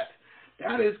that.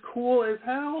 That is cool as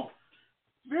hell.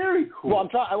 Very cool. Well,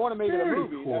 I want to make it a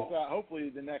movie. Cool. That's hopefully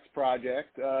the next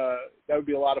project. That would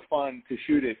be a lot of fun to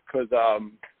shoot it, because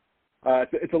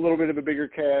it's a little bit of a bigger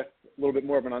cast, a little bit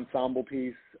more of an ensemble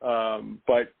piece,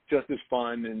 but just as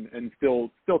fun and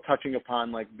still touching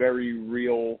upon very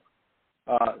real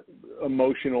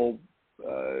emotional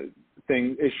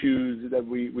issues that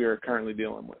we are currently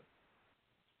dealing with.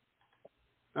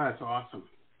 That's awesome.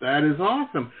 That is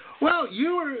awesome. Well,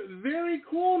 you are very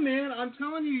cool, man. I'm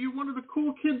telling you, you're one of the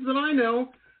cool kids that I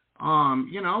know.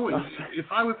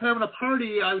 If I was having a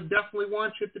party, I would definitely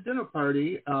want you at the dinner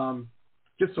party,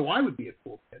 just so I would be a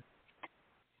cool kid.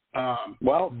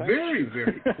 Very,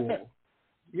 very cool.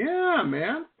 Yeah,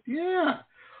 man. Yeah.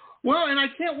 Well, and I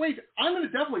can't wait. I'm going to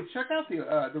definitely check out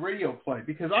the radio play,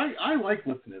 because I like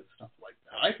listening to stuff like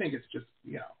that. I think it's just,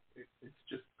 it's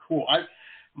just cool. I'm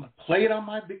going to play it on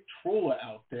my Victrola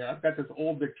out there. I've got this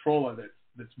old Victrola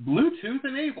that's Bluetooth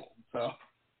enabled. So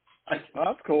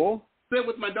that's cool. Sit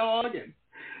with my dog and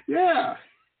that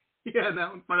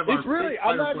in front of it's really.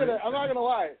 I'm not gonna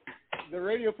lie. The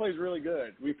radio play is really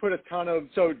good. We put a ton of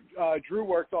Drew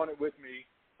worked on it with me,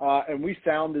 and we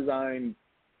sound designed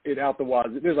it out the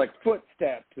wazoo. There's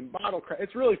footsteps and bottle crack.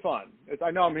 It's really fun.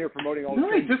 I know I'm here promoting all the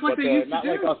things, just like but they used to Not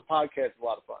do. Like Us podcast is a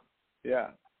lot of fun.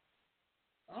 Yeah.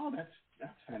 Oh, that's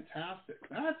fantastic.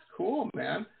 That's cool,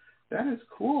 man. That is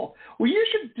cool. Well, you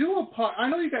should do I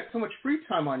know you got so much free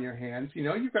time on your hands.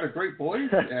 You've got a great voice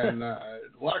and a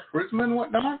lot of charisma and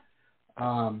whatnot.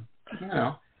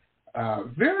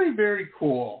 Very, very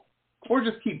cool. Or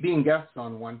just keep being guests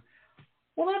on one.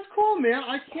 Well, that's cool, man.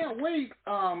 I can't wait.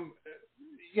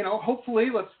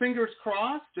 Hopefully, let's fingers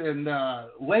crossed and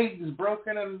legs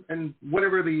broken and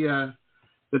whatever the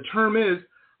term is.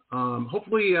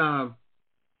 Hopefully,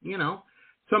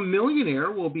 some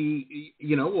millionaire will be,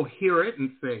 will hear it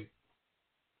and say,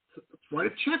 let's write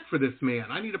a check for this man.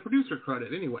 I need a producer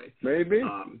credit anyway. Maybe.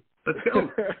 Let's go.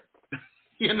 Thank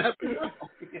you.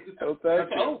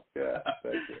 Yeah,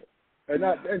 thank you. And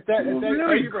thank you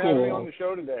for having me on the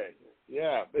show today.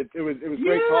 Yeah, it was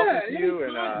great talking to you.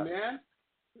 And man.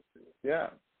 Yeah,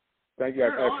 thank you.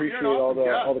 I appreciate all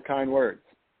the kind words.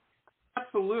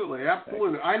 Absolutely.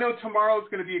 I know tomorrow's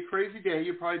going to be a crazy day.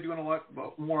 You're probably doing a lot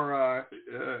more,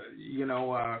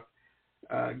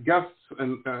 guests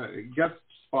and guest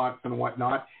spots and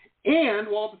whatnot, and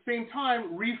while at the same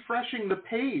time refreshing the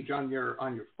page on your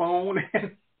phone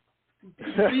and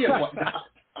PC and whatnot,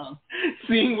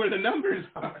 seeing where the numbers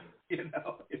are.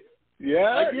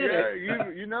 Yeah,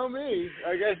 you know me.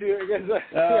 I guess we're going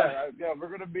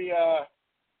to be a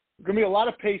lot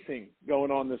of pacing going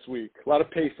on this week. A lot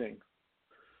of pacing.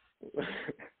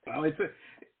 Well,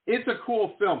 it's a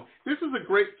cool film. This is a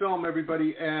great film,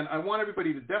 everybody, and I want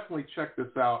everybody to definitely check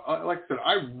this out. Like I said,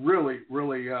 I really,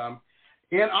 really, and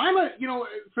I'm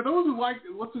for those who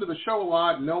listen to the show a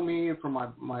lot, know me from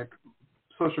my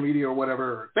social media or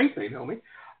whatever, or think they know me.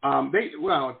 It's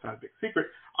not a big secret.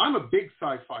 I'm a big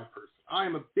sci-fi person.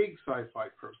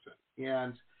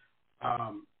 And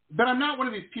but I'm not one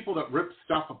of these people that rip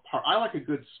stuff apart. I like a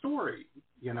good story,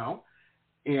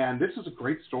 And this is a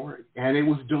great story, and it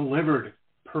was delivered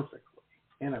perfectly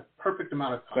in a perfect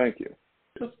amount of time. Thank you.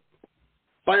 Just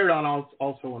fired on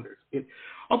all cylinders.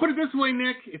 I'll put it this way,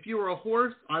 Nick. If you were a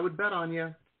horse, I would bet on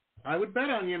you.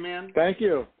 Man. Thank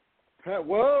you.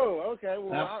 Whoa. Okay.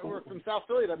 Well, we're from South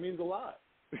Philly. That means a lot.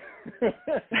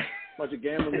 Bunch of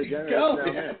gambling degenerates down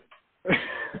there.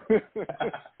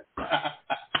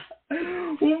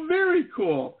 Well, very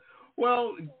cool.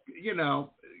 Well,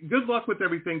 good luck with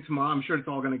everything tomorrow. I'm sure it's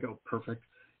all going to go perfect.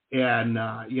 and,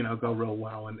 go real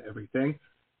well and everything.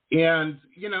 And,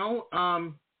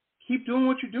 keep doing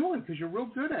what you're doing because you're real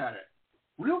good at it.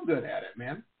 Real good at it,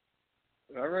 man.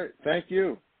 All right. Thank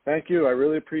you. I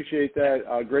really appreciate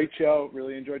that. Great show.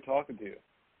 Really enjoyed talking to you.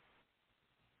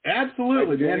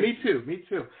 Absolutely, man. Me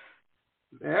too.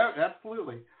 Yeah,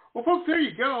 absolutely. Well, folks, there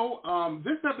you go.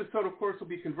 This episode, of course, will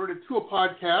be converted to a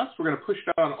podcast. We're going to push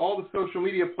it out on all the social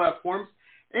media platforms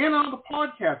and on the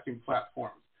podcasting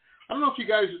platforms. I don't know if you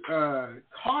guys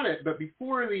caught it, but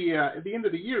before at the end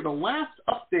of the year, the last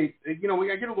update, I get a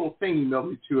little thing emailed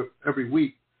me to every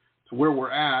week to where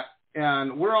we're at,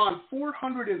 and we're on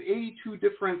 482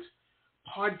 different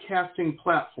podcasting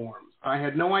platforms. I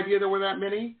had no idea there were that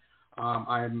many.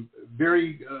 I'm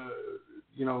very,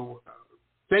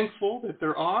 thankful that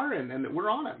there are and that we're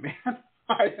on it, man.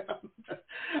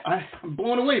 I'm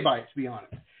blown away by it, to be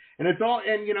honest. And it's all,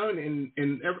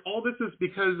 and all this is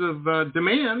because of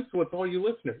demand. So it's all you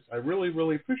listeners. I really,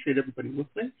 really appreciate everybody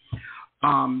listening.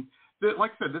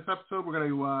 Like I said, this episode we're going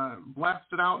to blast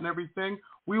it out and everything.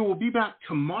 We will be back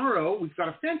tomorrow. We've got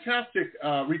a fantastic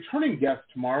returning guest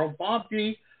tomorrow, Bob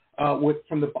D,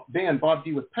 from the band Bob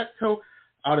D with Petco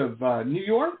out of New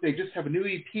York. They just have a new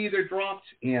EP they dropped,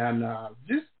 and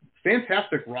just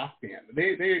fantastic rock band.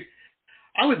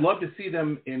 I would love to see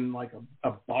them in like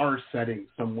a bar setting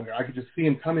somewhere. I could just see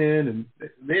them come in, and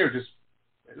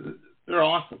they're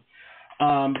awesome.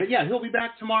 But yeah, he'll be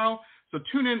back tomorrow. So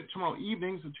tune in tomorrow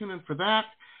evening. So tune in for that,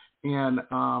 and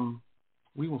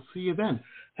we will see you then.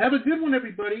 Have a good one,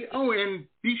 everybody. Oh, and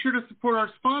be sure to support our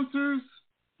sponsors.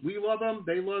 We love them.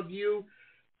 They love you.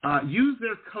 Use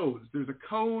their codes. There's a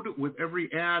code with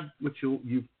every ad, which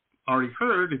you've already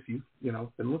heard if you've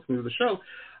been listening to the show.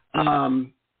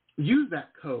 Use that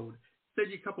code. Save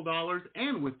you a couple dollars,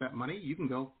 and with that money, you can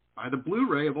go buy the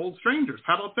Blu-ray of Old Strangers.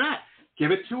 How about that?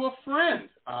 Give it to a friend.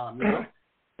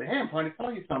 Say, hey, I'm trying to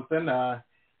tell you something,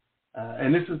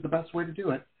 and this is the best way to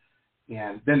do it.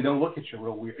 And then they'll look at you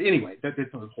real weird. Anyway, that's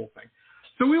the whole thing.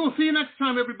 So we will see you next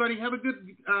time, everybody. Have a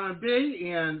good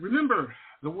day, and remember,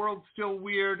 the world's still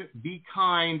weird. Be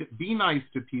kind. Be nice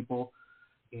to people,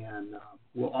 and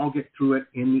we'll all get through it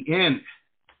in the end.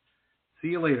 See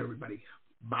you later, everybody.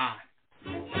 Bye.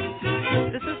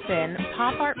 This has been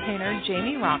pop art painter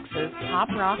Jamie Roxx's Pop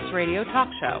Rocks Radio Talk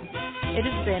Show. It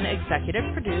has been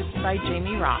executive produced by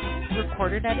Jamie Roxx,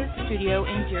 recorded at his studio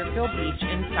in Deerfield Beach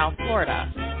in South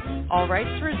Florida. All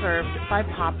rights reserved by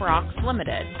Pop Rocks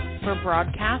Limited for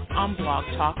broadcast on Blog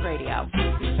Talk Radio.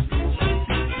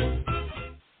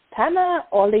 Tana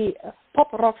Oli,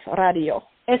 Pop Rocks Radio.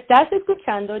 Estás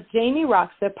escuchando Jamie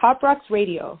Roxx de Pop Rocks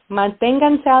Radio.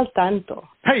 Manténganse al tanto.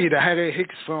 Hej, det här är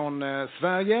Hicks från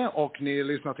Sverige och ni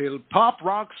lyssnar till Pop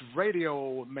Rocks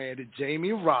Radio med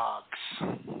Jamie Roxx.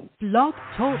 Blog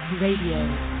Talk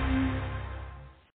Radio.